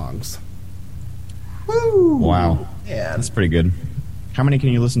 135,000 songs. Woo! Wow, Yeah. that's pretty good. How many can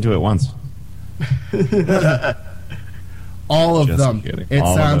you listen to at once? All of Just them. kidding. It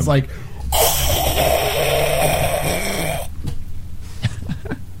All of sounds them. like.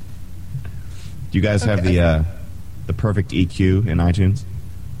 Do you guys have the perfect EQ in iTunes?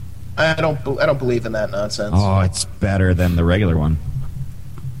 I don't believe in that nonsense. Oh, it's better than the regular one.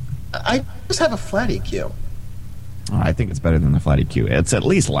 I just have a flat EQ. Oh, I think it's better than the flat EQ. It's at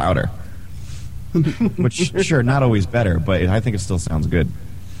least louder. Which, sure, not always better, but I think it still sounds good.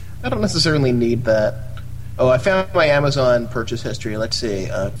 I don't necessarily need that. Oh, I found my Amazon purchase history. Let's see.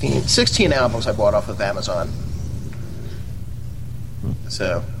 16 albums I bought off of Amazon.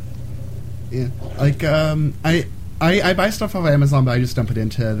 So, Yeah. Like, I buy stuff off Amazon, but I just dump it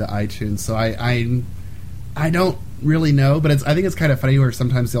into the iTunes. So I don't really know, but I think it's kind of funny where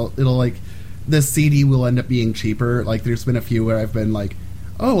sometimes it'll like the CD will end up being cheaper. Like, there's been a few where I've been like,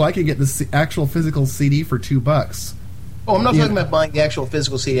 oh, I can get the actual physical CD for $2. oh, I'm not Yeah. talking about buying the actual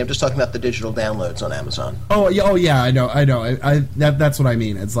physical CD. I'm just talking about the digital downloads on Amazon. Oh yeah, I know. That's what I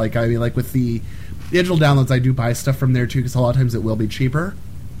mean. It's like like with the digital downloads, I do buy stuff from there too because a lot of times it will be cheaper.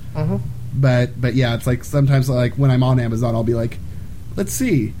 Mm-hmm. But yeah, it's like sometimes like when I'm on Amazon, I'll be like, let's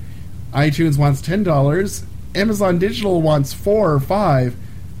see, iTunes wants $10, Amazon Digital wants 4 or 5,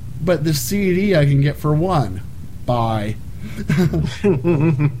 but the CD I can get for 1. Bye.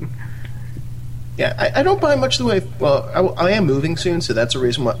 Yeah, I don't buy much the way. Well, I am moving soon, so that's a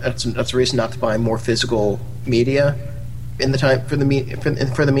reason. That's a reason not to buy more physical media in the time for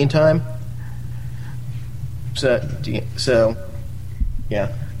the meantime. So,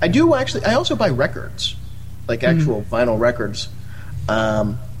 yeah, I do actually. I also buy records, like actual vinyl records.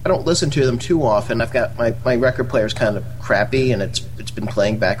 I don't listen to them too often. I've got my record player's kind of crappy, and it's been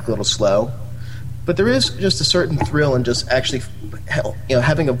playing back a little slow. But there is just a certain thrill in just actually,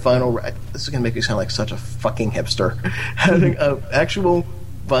 having a vinyl. This is going to make me sound like such a fucking hipster. Having an actual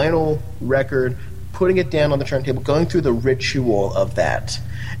vinyl record, putting it down on the turntable, going through the ritual of that.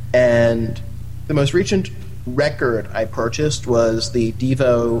 And the most recent record I purchased was the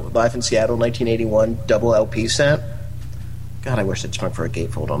Devo Live in Seattle 1981 double LP set. God, I wish I'd sprung for a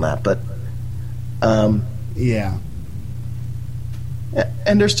gatefold on that, but yeah.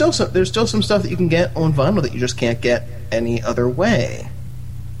 And there's still some stuff that you can get on vinyl that you just can't get any other way.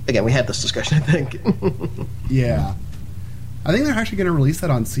 Again, we had this discussion, I think. Yeah, I think they're actually going to release that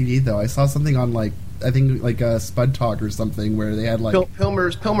on CD though. I saw something on Spud Talk or something where they had like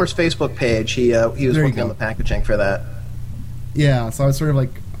Pilmer's Facebook page. He was working on the packaging for that. Yeah, so I was sort of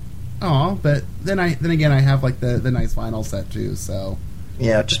like, oh, but then again I have like the nice vinyl set too, so.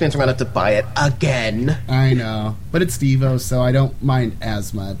 Yeah, it just means I'm going to have to buy it again. I know. But it's Devo, so I don't mind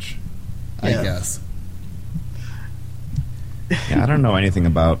as much, I guess. Yeah, I don't know anything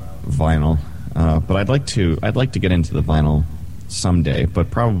about vinyl, but I'd like to get into the vinyl someday,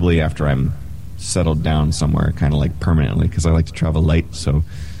 but probably after I'm settled down somewhere, kind of like permanently, because I like to travel light, so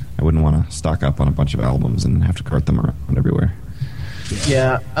I wouldn't want to stock up on a bunch of albums and have to cart them around everywhere.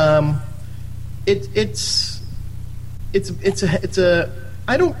 Yeah, I'm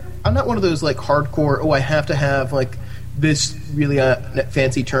not one of those like hardcore. Oh, I have to have like this really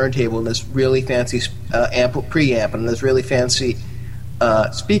fancy turntable and this really fancy preamp and this really fancy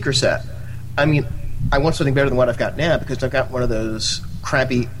speaker set. I mean, I want something better than what I've got now because I've got one of those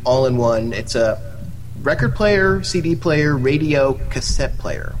crappy all-in-one. It's a record player, CD player, radio, cassette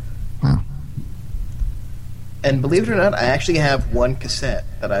player. Wow. And believe it or not, I actually have one cassette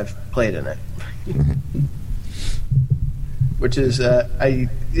that I've played in it. Which is,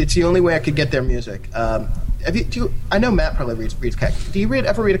 it's the only way I could get their music. I know Matt probably reads Cat. Do you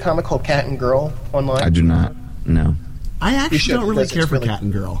ever read a comic called Cat and Girl online? I do not. No. I actually don't really care for Cat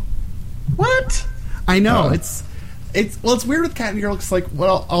and Girl. What? I know it's weird with Cat and Girl because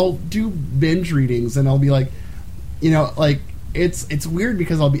I'll do binge readings and I'll be like, it's weird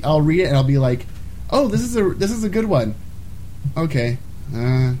because I'll read it and I'll be like, oh, this is a good one. Okay.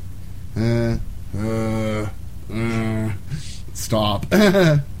 Stop.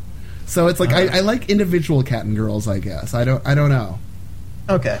 So it's like I like individual Cat and Girls, I guess. I don't know.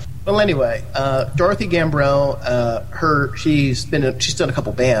 Okay. Well, anyway, Dorothy Gambrell, she's done a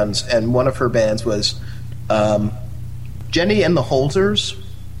couple bands, and one of her bands was Jenny and the Holzers,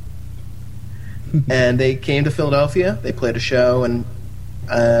 and they came to Philadelphia. They played a show, and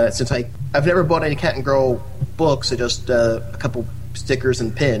since I've never bought any Cat and Girl books, just a couple stickers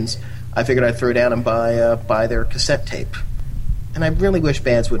and pins, I figured I'd throw down and buy their cassette tape. And I really wish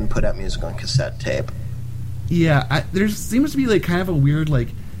bands wouldn't put out music on cassette tape. Yeah, there seems to be like kind of a weird like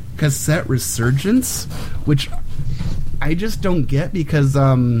cassette resurgence, which I just don't get because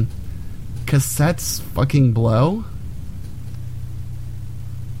cassettes fucking blow.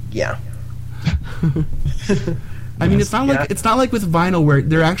 Yeah. I mean, it's not like with vinyl where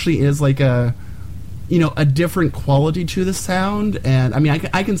there actually is like a different quality to the sound, and I mean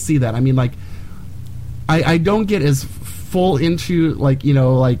I can see that. I mean, like I don't get as full into like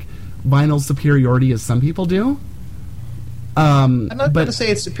vinyl superiority as some people do. I'm not going to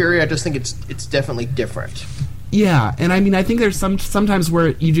say it's superior. I just think it's definitely different. Yeah, and I mean I think there's sometimes where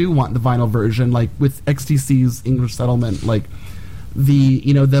you do want the vinyl version, like with XTC's English Settlement, like the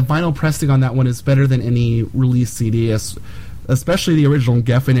vinyl pressing on that one is better than any release CD, especially the original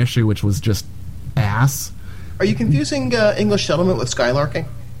Geffen issue, which was just ass. Are you confusing English Settlement with Skylarking?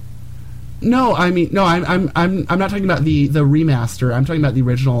 No, I mean no. I'm not talking about the remaster. I'm talking about the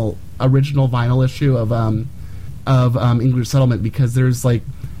original vinyl issue of English Settlement, because there's a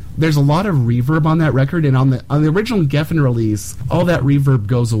lot of reverb on that record, and on the original Geffen release, all that reverb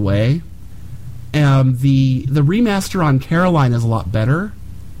goes away. The remaster on Caroline is a lot better,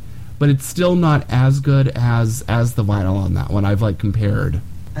 but it's still not as good as the vinyl on that one. I've compared.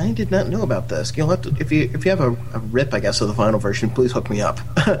 I did not know about this. You'll have to, if you have a rip, I guess, of the vinyl version, please hook me up.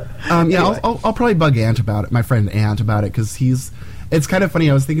 Anyway. Yeah, I'll probably bug Ant about it, my friend Ant about it, because it's kind of funny.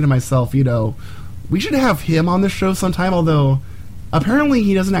 I was thinking to myself, We should have him on the show sometime, although apparently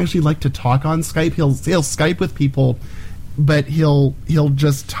he doesn't actually like to talk on Skype. He'll Skype with people, but he'll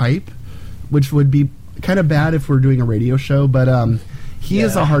just type, which would be kind of bad if we're doing a radio show. But he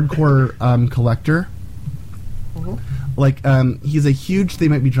is a hardcore collector. Mm-hmm. Like, he's a huge They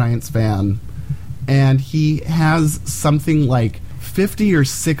Might Be Giants fan, and he has something like 50 or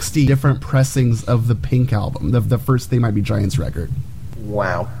 60 different pressings of the Pink album, the first They Might Be Giants record.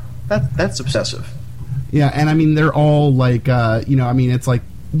 Wow. That's obsessive. Yeah, and I mean, they're all like, it's like,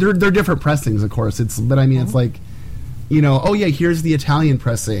 they're different pressings, of course. It's like, oh yeah, here's the Italian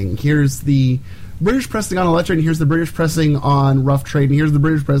pressing, here's the British pressing on Elektra, and here's the British pressing on Rough Trade, and here's the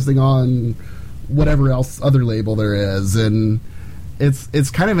British pressing on whatever else other label there is, and it's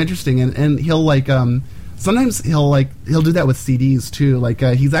kind of interesting, and he'll like, sometimes he'll do that with CDs too. Like,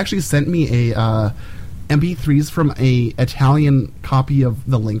 he's actually sent me a MP3s from a Italian copy of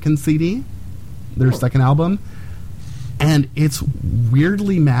the Lincoln CD, their second album, and it's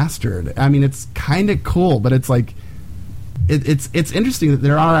weirdly mastered. I mean, it's kind of cool, but it's like it's interesting that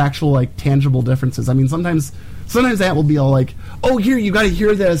there are actual like tangible differences. I mean, sometimes that will be all like, oh, here, you got to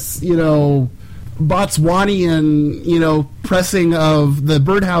hear this, Botswanian, pressing of the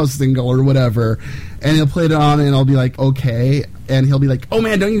Birdhouse single or whatever, and he'll play it on, and I'll be like, okay, and he'll be like, oh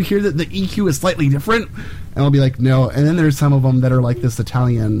man, don't you hear that the EQ is slightly different? And I'll be like, no. And then there's some of them that are like this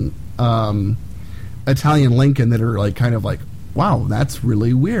Italian Lincoln that are like kind of like, wow, that's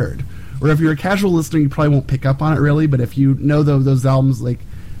really weird. Or if you're a casual listener, you probably won't pick up on it really, but if you know those albums like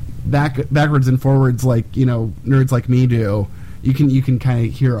backwards and forwards, like nerds like me do, you can kind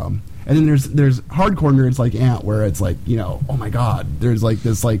of hear them. And then there's hardcore nerds like Ant, where it's like, oh my god, there's like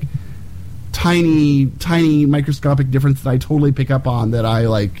this like tiny microscopic difference that I totally pick up on, that I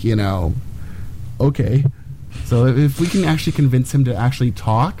like, okay. So if we can actually convince him to actually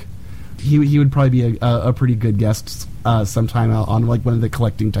talk, he would probably be a pretty good guest sometime on like one of the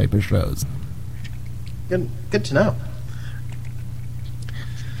collecting type of shows. Good to know.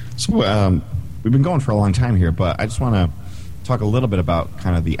 So we've been going for a long time here, but I just want to talk a little bit about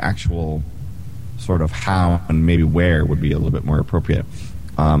kind of the actual sort of how and maybe where would be a little bit more appropriate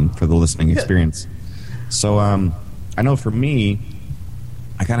for the listening experience. So I know for me,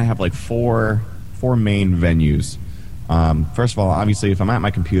 I kind of have like four main venues. First of all, obviously, if I'm at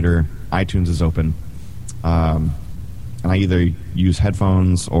my computer, iTunes is open, and I either use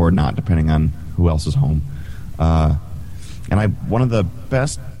headphones or not, depending on who else is home. And one of the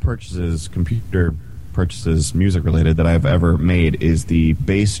best computer purchases, music related, that I've ever made is the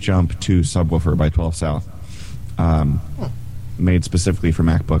Bass Jump 2 subwoofer by 12 South, made specifically for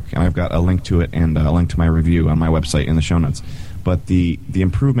MacBook, and I've got a link to it and a link to my review on my website in the show notes. But the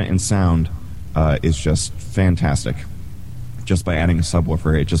improvement in sound is just fantastic. Just by adding a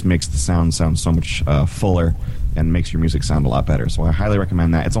subwoofer, it just makes the sound so much fuller and makes your music sound a lot better. So I highly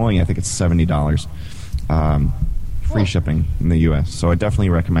recommend that. It's only, I think it's $70, free shipping in the U.S. So I definitely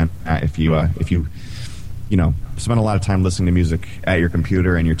recommend that if you spend a lot of time listening to music at your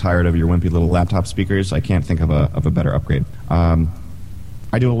computer and you're tired of your wimpy little laptop speakers. I can't think of a better upgrade.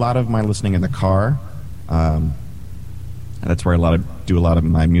 I do a lot of my listening in the car. That's where I do a lot of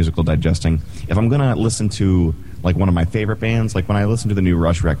my musical digesting. If I'm gonna listen to like one of my favorite bands, like when I listen to the new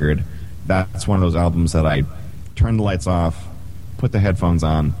Rush record, that's one of those albums that I turned the lights off, put the headphones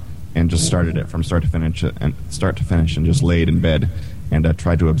on, and just started it from start to finish, and just laid in bed and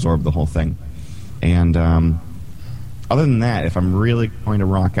tried to absorb the whole thing. And other than that, if I'm really going to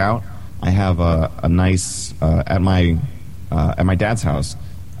rock out, I have a nice at my dad's house.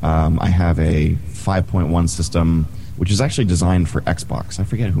 I have a 5.1 system, which is actually designed for Xbox. I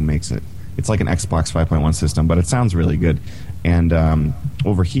forget who makes it. It's like an Xbox 5.1 system, but it sounds really good. And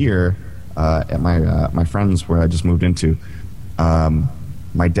over here at my friend's where I just moved into,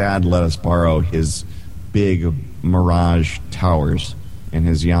 my dad let us borrow his big Mirage Towers and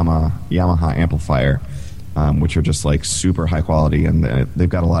his Yamaha amplifier, which are just like super high quality, and they've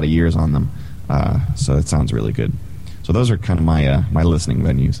got a lot of years on them. So it sounds really good. So those are kind of my listening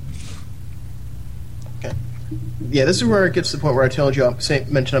venues. Okay. Yeah, this is where it gets to the point where I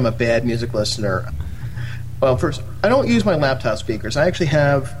mentioned I'm a bad music listener. Well, first, I don't use my laptop speakers. I actually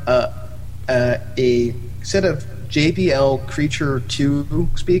have a set of JBL Creature 2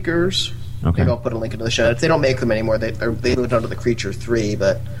 speakers. Okay. Maybe I'll put a link into the show notes. They don't make them anymore. They moved on to the Creature 3,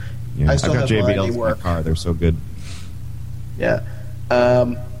 but yeah, I still I've got have JBLs mine. in my car. They're so good. Yeah.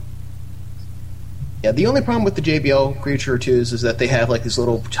 Yeah, the only problem with the JBL Creature 2s is that they have like these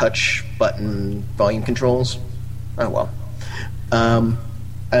little touch button volume controls. Oh, well.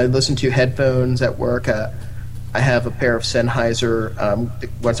 I listen to headphones at work. I have a pair of Sennheiser,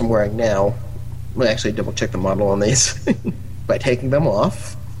 ones I'm wearing now, well, actually double check the model on these by taking them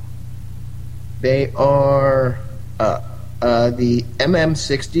off. They are the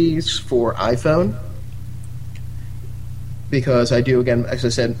MM60s for iPhone, because I do, again, as I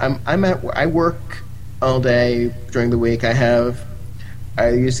said, I work all day during the week. I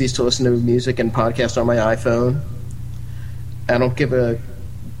use these to listen to music and podcasts on my iPhone. I don't give a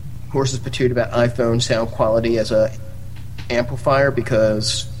horse's patoot about iPhone sound quality as a amplifier,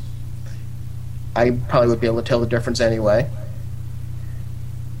 because I probably would be able to tell the difference anyway.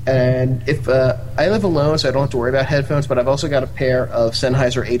 And if I live alone, so I don't have to worry about headphones, but I've also got a pair of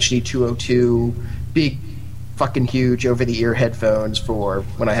Sennheiser HD202 big fucking huge over-the-ear headphones for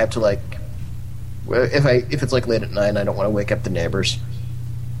when I have to, like, if it's like late at night and I don't want to wake up the neighbors.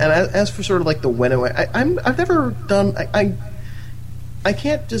 And as for sort of like the winnowing, I've never done, I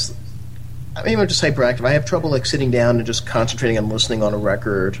can't just, I mean, I'm just hyperactive. I have trouble like sitting down and just concentrating on listening on a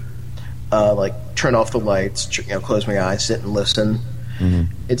record, like turn off the lights, close my eyes, sit and listen.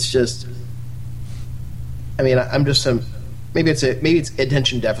 Mm-hmm. It's just, I mean, I'm just maybe it's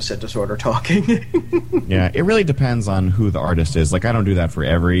attention deficit disorder talking. Yeah, it really depends on who the artist is. Like, I don't do that for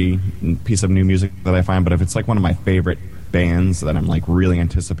every piece of new music that I find, but if it's like one of my favorite bands that I'm like really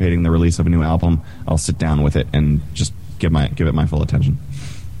anticipating the release of a new album, I'll sit down with it and just give it my full attention.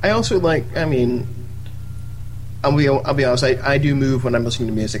 I also like, I mean, I'll be honest, I do move when I'm listening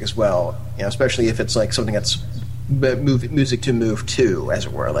to music as well, especially if it's like something that's music to move to, as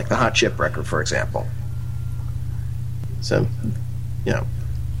it were, like the Hot Chip record, for example. So,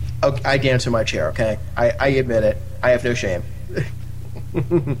 I dance in my chair, okay? I admit it. I have no shame.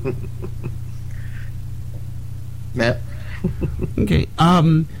 Matt? Okay.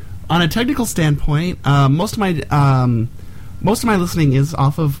 On a technical standpoint, most of my listening is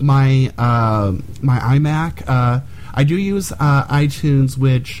off of my my iMac. I do use iTunes,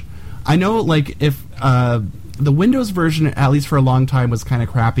 which I know, like, if the Windows version, at least for a long time, was kind of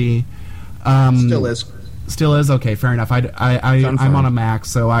crappy. Still is. Still is? Okay, fair enough. I'm on a Mac,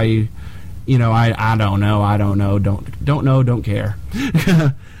 so I don't know, don't care.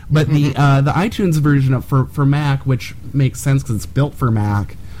 But the iTunes version for Mac, which makes sense because it's built for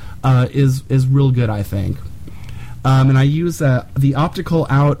Mac, is real good, I think. And I use the optical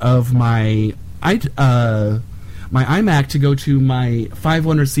out of my iMac to go to my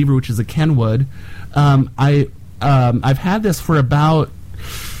 5.1 receiver, which is a Kenwood. I've had this for about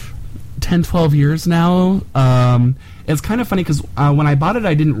 10-12 years now. It's kind of funny because when I bought it,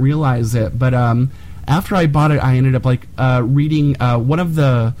 I didn't realize it, but after I bought it, I ended up reading one of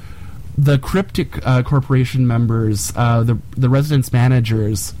the Cryptic Corporation members, the residence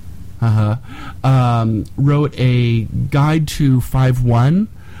managers, wrote a guide to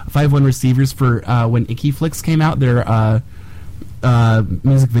 5.1 receivers for when IkiFlix came out, their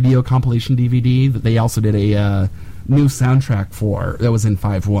music video compilation DVD that they also did a new soundtrack for that was in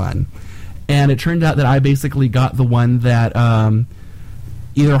 5.1. And it turned out that I basically got the one that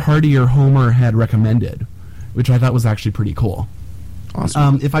either Hardy or Homer had recommended, which I thought was actually pretty cool.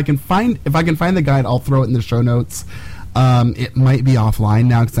 Awesome. If I can find the guide, I'll throw it in the show notes. It might be offline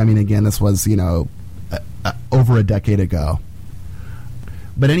now because, I mean, again, this was over a decade ago.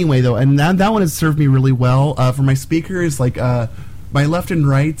 But anyway, though, and that one has served me really well. For my speakers, like my left and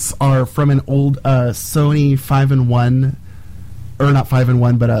rights are from an old Sony 5-in-1. Or not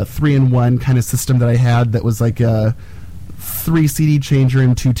 5-in-1, but a 3-in-1 kind of system that I had that was like a 3 CD changer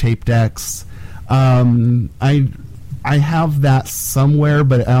and 2 tape decks. I have that somewhere,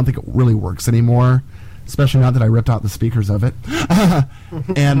 but I don't think it really works anymore, especially now that I ripped out the speakers of it.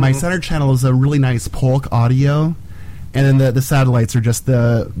 And my center channel is a really nice Polk audio, and then the satellites are just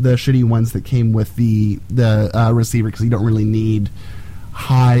the shitty ones that came with the receiver, because you don't really need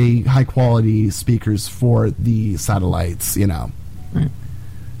high quality speakers for the satellites, Right.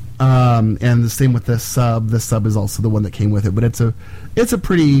 And the same with the sub. The sub is also the one that came with it, but it's a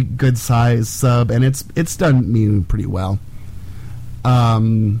pretty good size sub, and it's done me pretty well.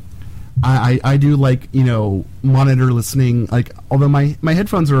 I do like monitor listening. Like, although my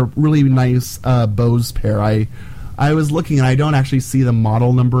headphones are a really nice Bose pair. I was looking and I don't actually see the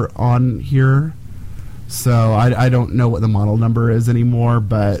model number on here, so I don't know what the model number is anymore.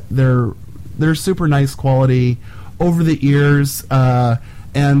 But they're super nice quality over the ears,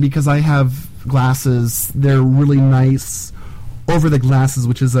 and because I have glasses, they're really nice over the glasses,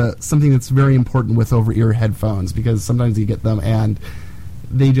 which is something that's very important with over-ear headphones, because sometimes you get them and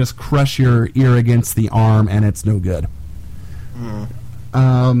they just crush your ear against the arm and it's no good.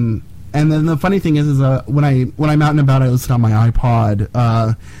 And then the funny thing is when I'm out and about, I listen on my iPod,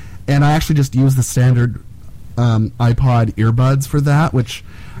 and I actually just use the standard iPod earbuds for that, which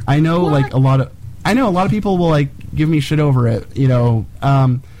I know like a lot of I know a lot of people will like give me shit over it. You know,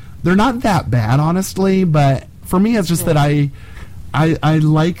 they're not that bad, honestly. But for me, it's just that I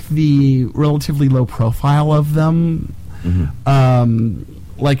like the relatively low profile of them.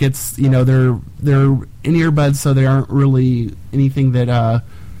 Like it's, you know, they're in earbuds, so they aren't really anything that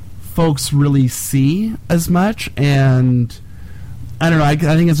folks really see as much. And I don't know. I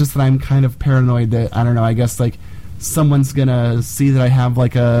think it's just that I'm kind of paranoid that, I don't know, I guess like someone's gonna see that I have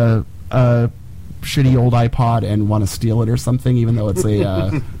like a shitty old iPod and want to steal it or something, even though it's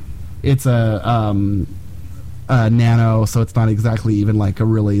a Nano, so it's not exactly even like a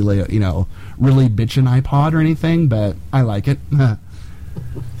really, you know, really bitchin' iPod or anything, but I like it. Yeah.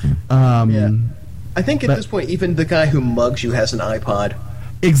 I think at this point, even the guy who mugs you has an iPod.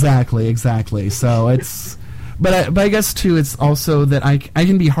 Exactly. So it's, but I guess too, it's also that I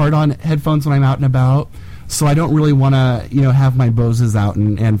can be hard on headphones when I'm out and about, so I don't really want to, you know, have my Boses out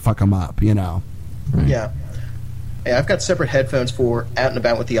and fuck them up, you know. Right. Yeah, I've got separate headphones for out and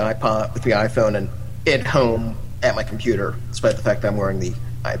about with the iPod, with the iPhone, and at home at my computer, despite the fact that I'm wearing the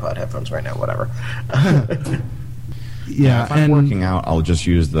iPod headphones right now. Whatever. Yeah, if I'm working out, I'll just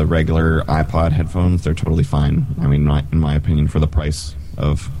use the regular iPod headphones. They're totally fine. I mean, in my opinion, for the price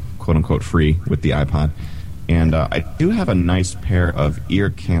of quote-unquote free with the iPod. And I do have a nice pair of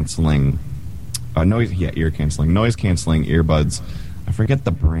ear-canceling noise-canceling earbuds. I forget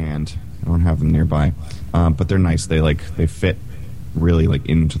the brand. I don't have them nearby. But they're nice. They fit really like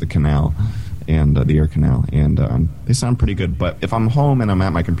into the canal and the ear canal. And they sound pretty good. But if I'm home and I'm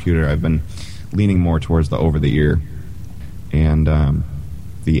at my computer, I've been leaning more towards the over-the-ear. And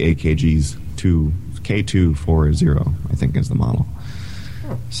the AKG's K240, I think, is the model.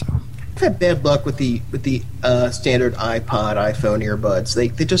 So I've had bad luck with the standard iPod, iPhone earbuds.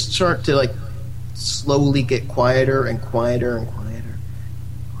 They just start to like slowly get quieter and quieter and quieter.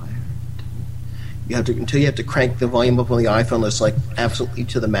 Until you have to crank the volume up on the iPhone that's like absolutely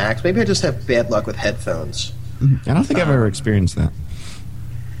to the max. Maybe I just have bad luck with headphones. I don't think I've ever experienced that.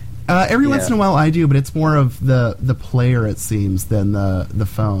 Every once in a while I do, but it's more of the player, it seems, than the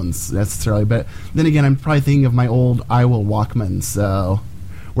phones necessarily. But then again, I'm probably thinking of my old Iowa Walkman, so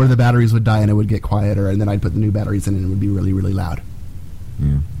where the batteries would die and it would get quieter, and then I'd put the new batteries in and it would be really, really loud.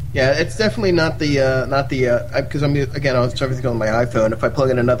 Yeah, it's definitely not the because I was everything on my iPhone. If I plug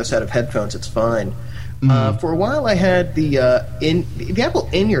in another set of headphones, it's fine. For a while, I had the Apple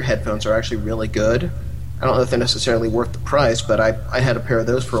in-ear headphones are actually really good. I don't know if they're necessarily worth the price, but I had a pair of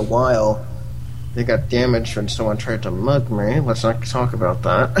those for a while. They got damaged when someone tried to mug me. Let's not talk about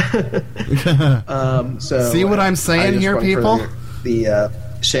that. So see what I'm saying here, people? The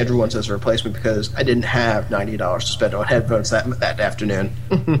standard ones as a replacement because I didn't have $90 to spend on headphones that afternoon.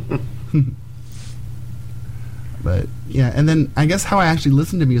 But yeah, and then I guess how I actually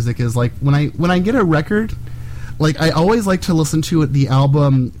listen to music is like when I get a record, like I always like to listen to the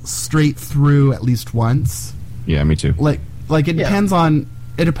album straight through at least once. Yeah, me too. Like it depends on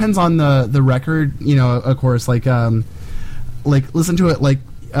the record, you know, of course, like listen to it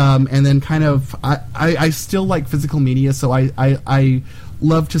and then kind of I still like physical media, so I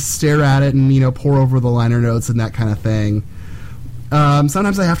love to stare at it and, you know, pour over the liner notes and that kind of thing.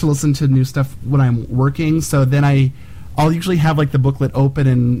 Sometimes I have to listen to new stuff when I'm working, so then I'll usually have like the booklet open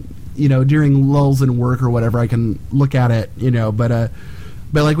and, you know, during lulls in work or whatever, I can look at it, you know, but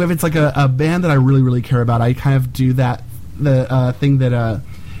like if it's like a band that I really, really care about, I kind of do the thing that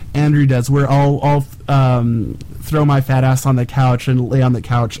Andrew does, where I'll throw my fat ass on the couch and lay on the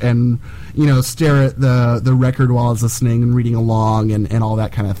couch and, you know, stare at the record while I was listening and reading along and all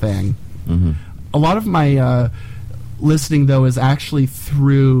that kind of thing. Mm-hmm. A lot of my listening, though, is actually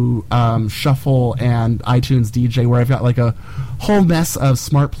through Shuffle and iTunes DJ, where I've got like a whole mess of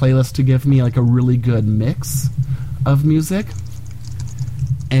smart playlists to give me like a really good mix of music,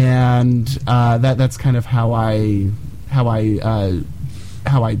 and that's kind of how I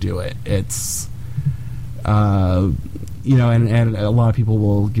do it. It's you know, and a lot of people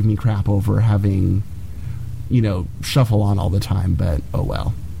will give me crap over having, you know, Shuffle on all the time, but oh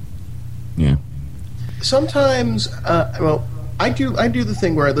well. Yeah. Sometimes, I do the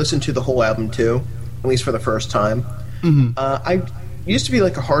thing where I listen to the whole album too, at least for the first time. Mm-hmm. I used to be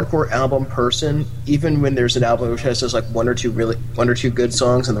like a hardcore album person, even when there's an album which has just like one or two good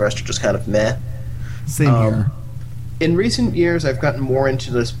songs and the rest are just kind of meh. Same here. In recent years, I've gotten more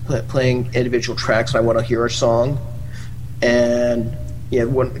into this playing individual tracks when I want to hear a song, and yeah,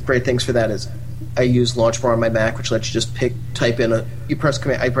 one of the great things for that is I use Launchbar on my Mac, which lets you just type in I press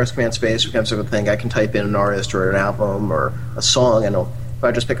Command Space, becomes sort of a thing. I can type in an artist or an album or a song, and if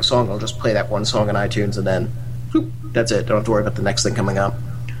I just pick a song, I'll just play that one song on iTunes, and then whoop, that's it. Don't have to worry about the next thing coming up.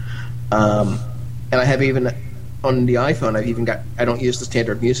 And I have even on the iPhone. I don't use the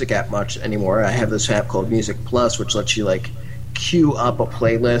standard music app much anymore. I have this app called Music Plus, which lets you like queue up a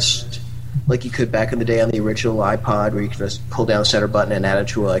playlist like you could back in the day on the original iPod, where you could just pull down the center button and add it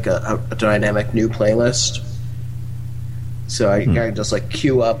to like a dynamic new playlist. So I can just like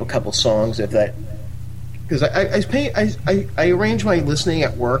queue up a couple songs if that, because I arrange my listening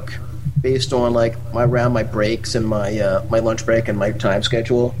at work based on like around my breaks and my my lunch break and my time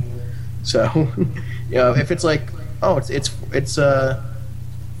schedule. So if it's like it's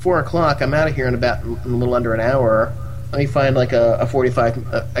 4 o'clock, I'm out of here in a little under an hour. Let me find like a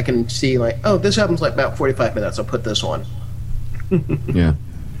 45. I can see like, this happens like about 45 minutes. I'll put this on. Yeah.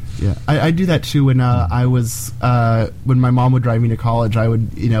 Yeah, I do that too. When I was when my mom would drive me to college, I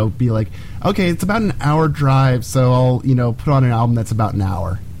would be like, okay, it's about an hour drive, so I'll put on an album that's about an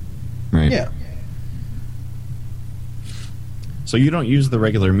hour. Right. Yeah. So you don't use the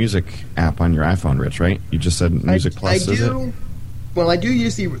regular music app on your iPhone, Rich, right? You just said Music Plus, is it? Well, I do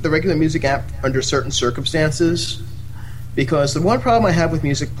use the regular music app under certain circumstances, because the one problem I have with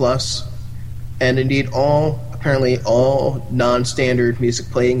Music Plus, and indeed apparently all non-standard music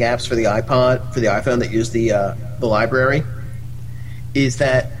playing apps for the iPhone that use the library, is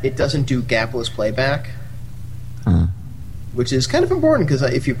that it doesn't do gapless playback, which is kind of important, because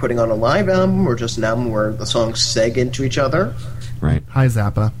if you're putting on a live album or just an album where the songs seg into each other, right? Hi,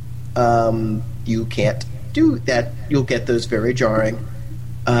 Zappa. You can't do that. You'll get those very jarring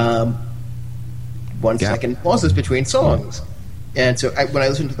 1 second pauses between songs. And so when I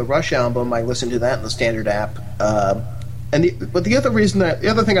listen to the Rush album, I listen to that in the standard app. But the other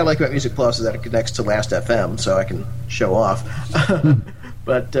thing I like about Music Plus is that it connects to Last.fm, so I can show off.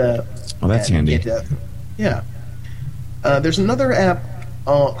 But that's handy. Yeah. There's another app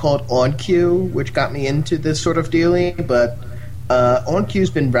called OnCue, which got me into this sort of dealing, but OnCue's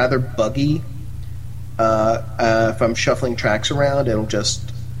been rather buggy. If I'm shuffling tracks around, it'll just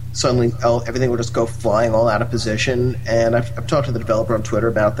suddenly everything will just go flying all out of position. And I've talked to the developer on Twitter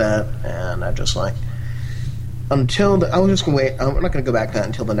about that, and I'm just like, I'm just going to wait. I'm not going to go back to that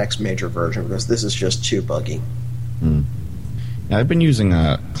until the next major version, because this is just too buggy. Yeah, I've been using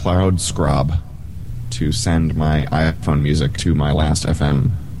a Cloud Scrub to send my iPhone music to my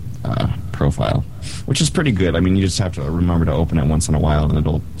Last.fm profile, which is pretty good. I mean, you just have to remember to open it once in a while, and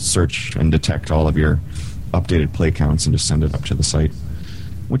it'll search and detect all of your updated play counts and just send it up to the site,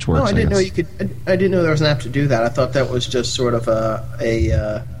 which works. Oh, I didn't know you could. I didn't know there was an app to do that. I thought that was just sort of you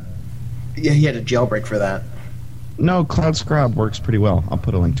had a jailbreak for that. No, Cloud Scrub works pretty well. I'll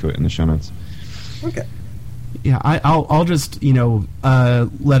put a link to it in the show notes. Okay. Yeah, I'll just let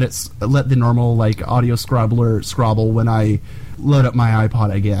the normal like audio scrabble when I load up my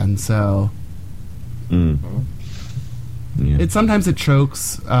iPod again. So Yeah. Sometimes it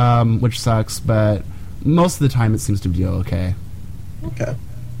chokes, which sucks, but most of the time it seems to be okay. Okay.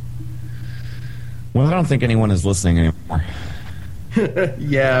 Well, I don't think anyone is listening anymore.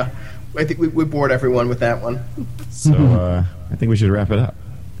 Yeah, I think we bored everyone with that one. So I think we should wrap it up.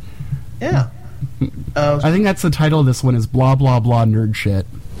 Yeah. I think that's the title of this one, is blah blah blah nerd shit.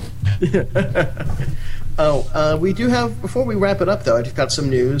 We do have, before we wrap it up though, I've got some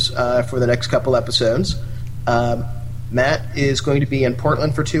news for the next couple episodes. Matt is going to be in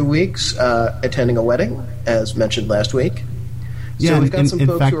Portland for 2 weeks, attending a wedding, as mentioned last week. Yeah, so we've got some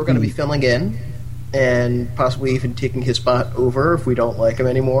folks fact, who are going to be filling in, and possibly even taking his spot over if we don't like him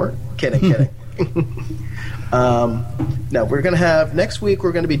anymore. Kidding. No, we're going to have, next week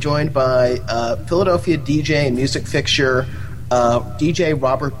we're going to be joined by Philadelphia DJ and music fixture DJ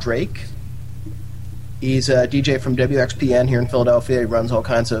Robert Drake. He's a DJ from WXPN here in Philadelphia. He runs all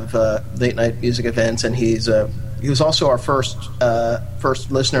kinds of late night music events, and he was also our first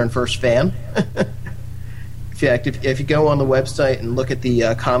listener and first fan. In fact, if you go on the website and look at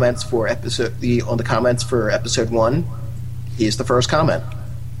the comments for episode 1, he's the first comment.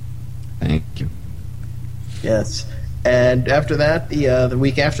 Thank you. Yes, and after that, the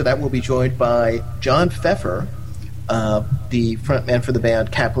week after that, we'll be joined by John Pfeffer, the frontman for the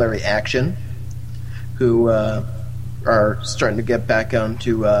band Capillary Action, who are starting to get back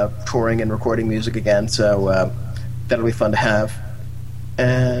onto touring and recording music again. So that'll be fun to have.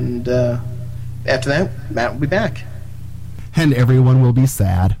 And after that, Matt will be back, and everyone will be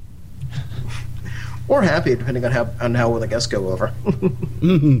sad or happy, depending on how well the guests go over.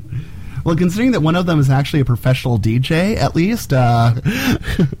 Well, considering that one of them is actually a professional DJ, at least. Yeah.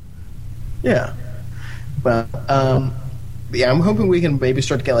 Well, I'm hoping we can maybe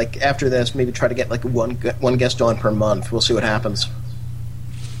start to get, like, after this, maybe try to get, like, one guest on per month. We'll see what happens.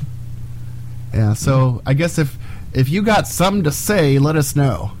 Yeah, so I guess if you got something to say, let us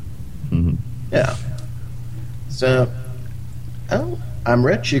know. Mm-hmm. Yeah. So, I'm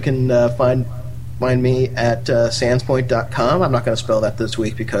Rich. You can find me at sandspoint.com. I'm not going to spell that this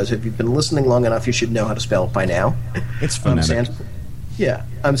week because if you've been listening long enough, you should know how to spell it by now. It's phonetic.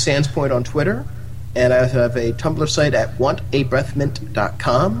 I'm Sandspoint on Twitter, and I have a Tumblr site at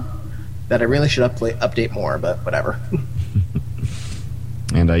wantabreathmint.com that I really should update more, but whatever.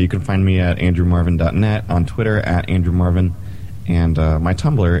 And you can find me at andrewmarvin.net, on Twitter at andrewmarvin, and my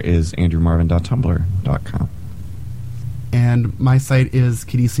Tumblr is andrewmarvin.tumblr.com. And my site is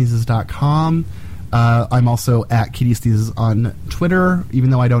kittysneezes.com. I'm also at kittysneezes on Twitter, even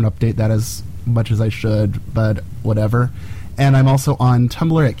though I don't update that as much as I should, but whatever. And I'm also on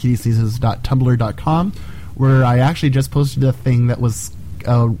Tumblr at kittysneezes.tumblr.com, where I actually just posted a thing that was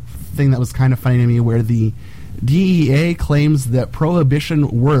kind of funny to me, where the DEA claims that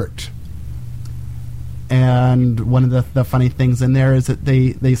prohibition worked. And one of the funny things in there is that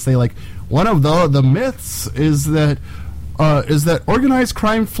they say, like, one of the myths is that organized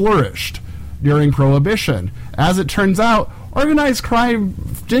crime flourished during Prohibition. As it turns out, organized crime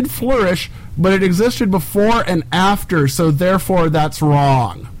did flourish, but it existed before and after, so therefore that's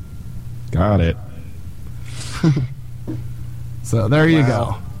wrong. Got it. So there you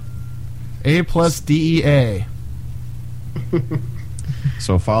go. A plus DEA.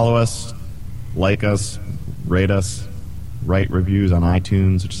 So follow us, like us, rate us, write reviews on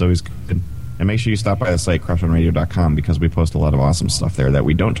iTunes, which is always good. And make sure you stop by the site, crushonradio.com, because we post a lot of awesome stuff there that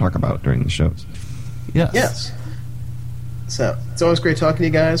we don't talk about during the shows. Yes. So, it's always great talking to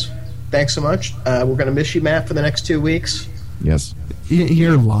you guys. Thanks so much. We're going to miss you, Matt, for the next 2 weeks. Yes.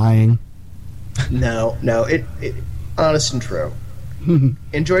 You're lying. No, it honest and true.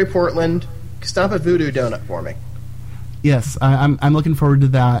 Enjoy Portland. Stop at Voodoo Donut for me. Yes, I'm looking forward to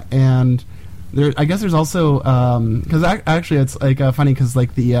that, and I guess there's also because actually it's like funny because like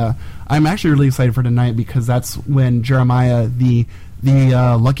I'm actually really excited for tonight because that's when Jeremiah the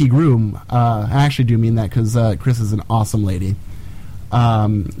lucky groom. I actually do mean that because Chris is an awesome lady.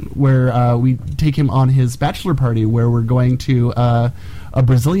 Where we take him on his bachelor party, where we're going to a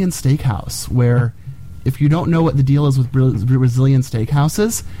Brazilian steakhouse. Where if you don't know what the deal is with Brazilian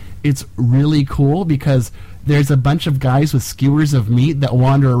steakhouses, it's really cool because there's a bunch of guys with skewers of meat that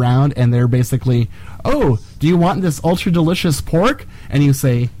wander around, and they're basically, "Oh, do you want this ultra delicious pork?" And you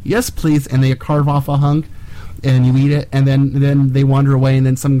say, "Yes, please," and they carve off a hunk, and you eat it, and then they wander away, and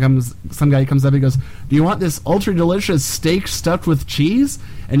then some guy comes up and goes, "Do you want this ultra delicious steak stuffed with cheese?"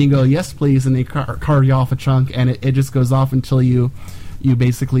 And you go, "Yes, please," and they carve you off a chunk, and it just goes off until you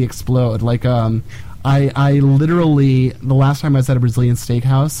basically explode. Like I literally, the last time I was at a Brazilian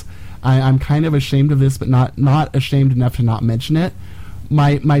steakhouse, I'm kind of ashamed of this, but not ashamed enough to not mention it.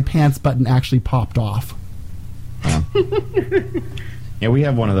 My pants button actually popped off. Yeah, we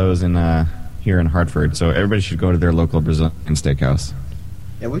have one of those here in Hartford, so everybody should go to their local Brazilian steakhouse.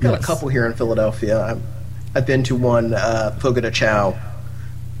 Yeah, we've got a couple here in Philadelphia. I've been to one, Fogo de Chao,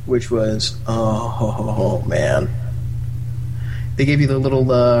 which was, oh man. They gave you the little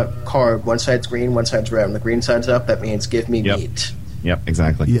card. One side's green, one side's red. When the green side's up, that means give me meat. Yep,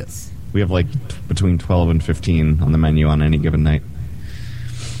 exactly. Yes. We have like between 12 and 15 on the menu on any given night.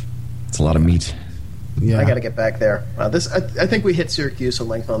 It's a lot of meat. Yeah. I got to get back there. I think we hit Syracuse at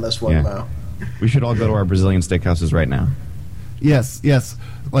length on this one. Yeah. We should all go to our Brazilian steakhouses right now. Yes.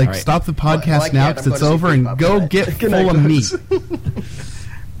 Like, right. Stop the podcast now because it's over and go get full of meat.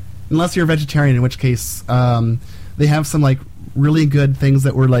 Unless you're a vegetarian, in which case they have some like really good things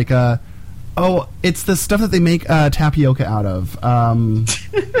that were like it's the stuff that they make tapioca out of.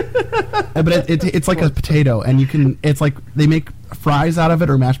 But it's like a potato, and it's like they make fries out of it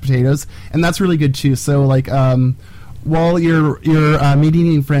or mashed potatoes, and that's really good too. So like while your meat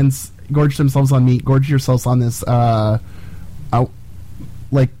eating friends gorge themselves on meat, gorge yourselves on this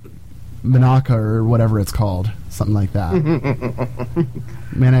like Manaka or whatever it's called, something like that.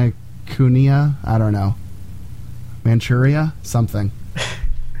 Manicunia, I don't know. Manchuria, something.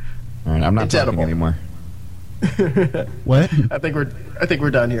 All right, I'm not It's talking edible. anymore. What? I think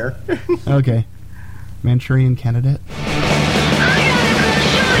we're done here. Okay. Manchurian candidate.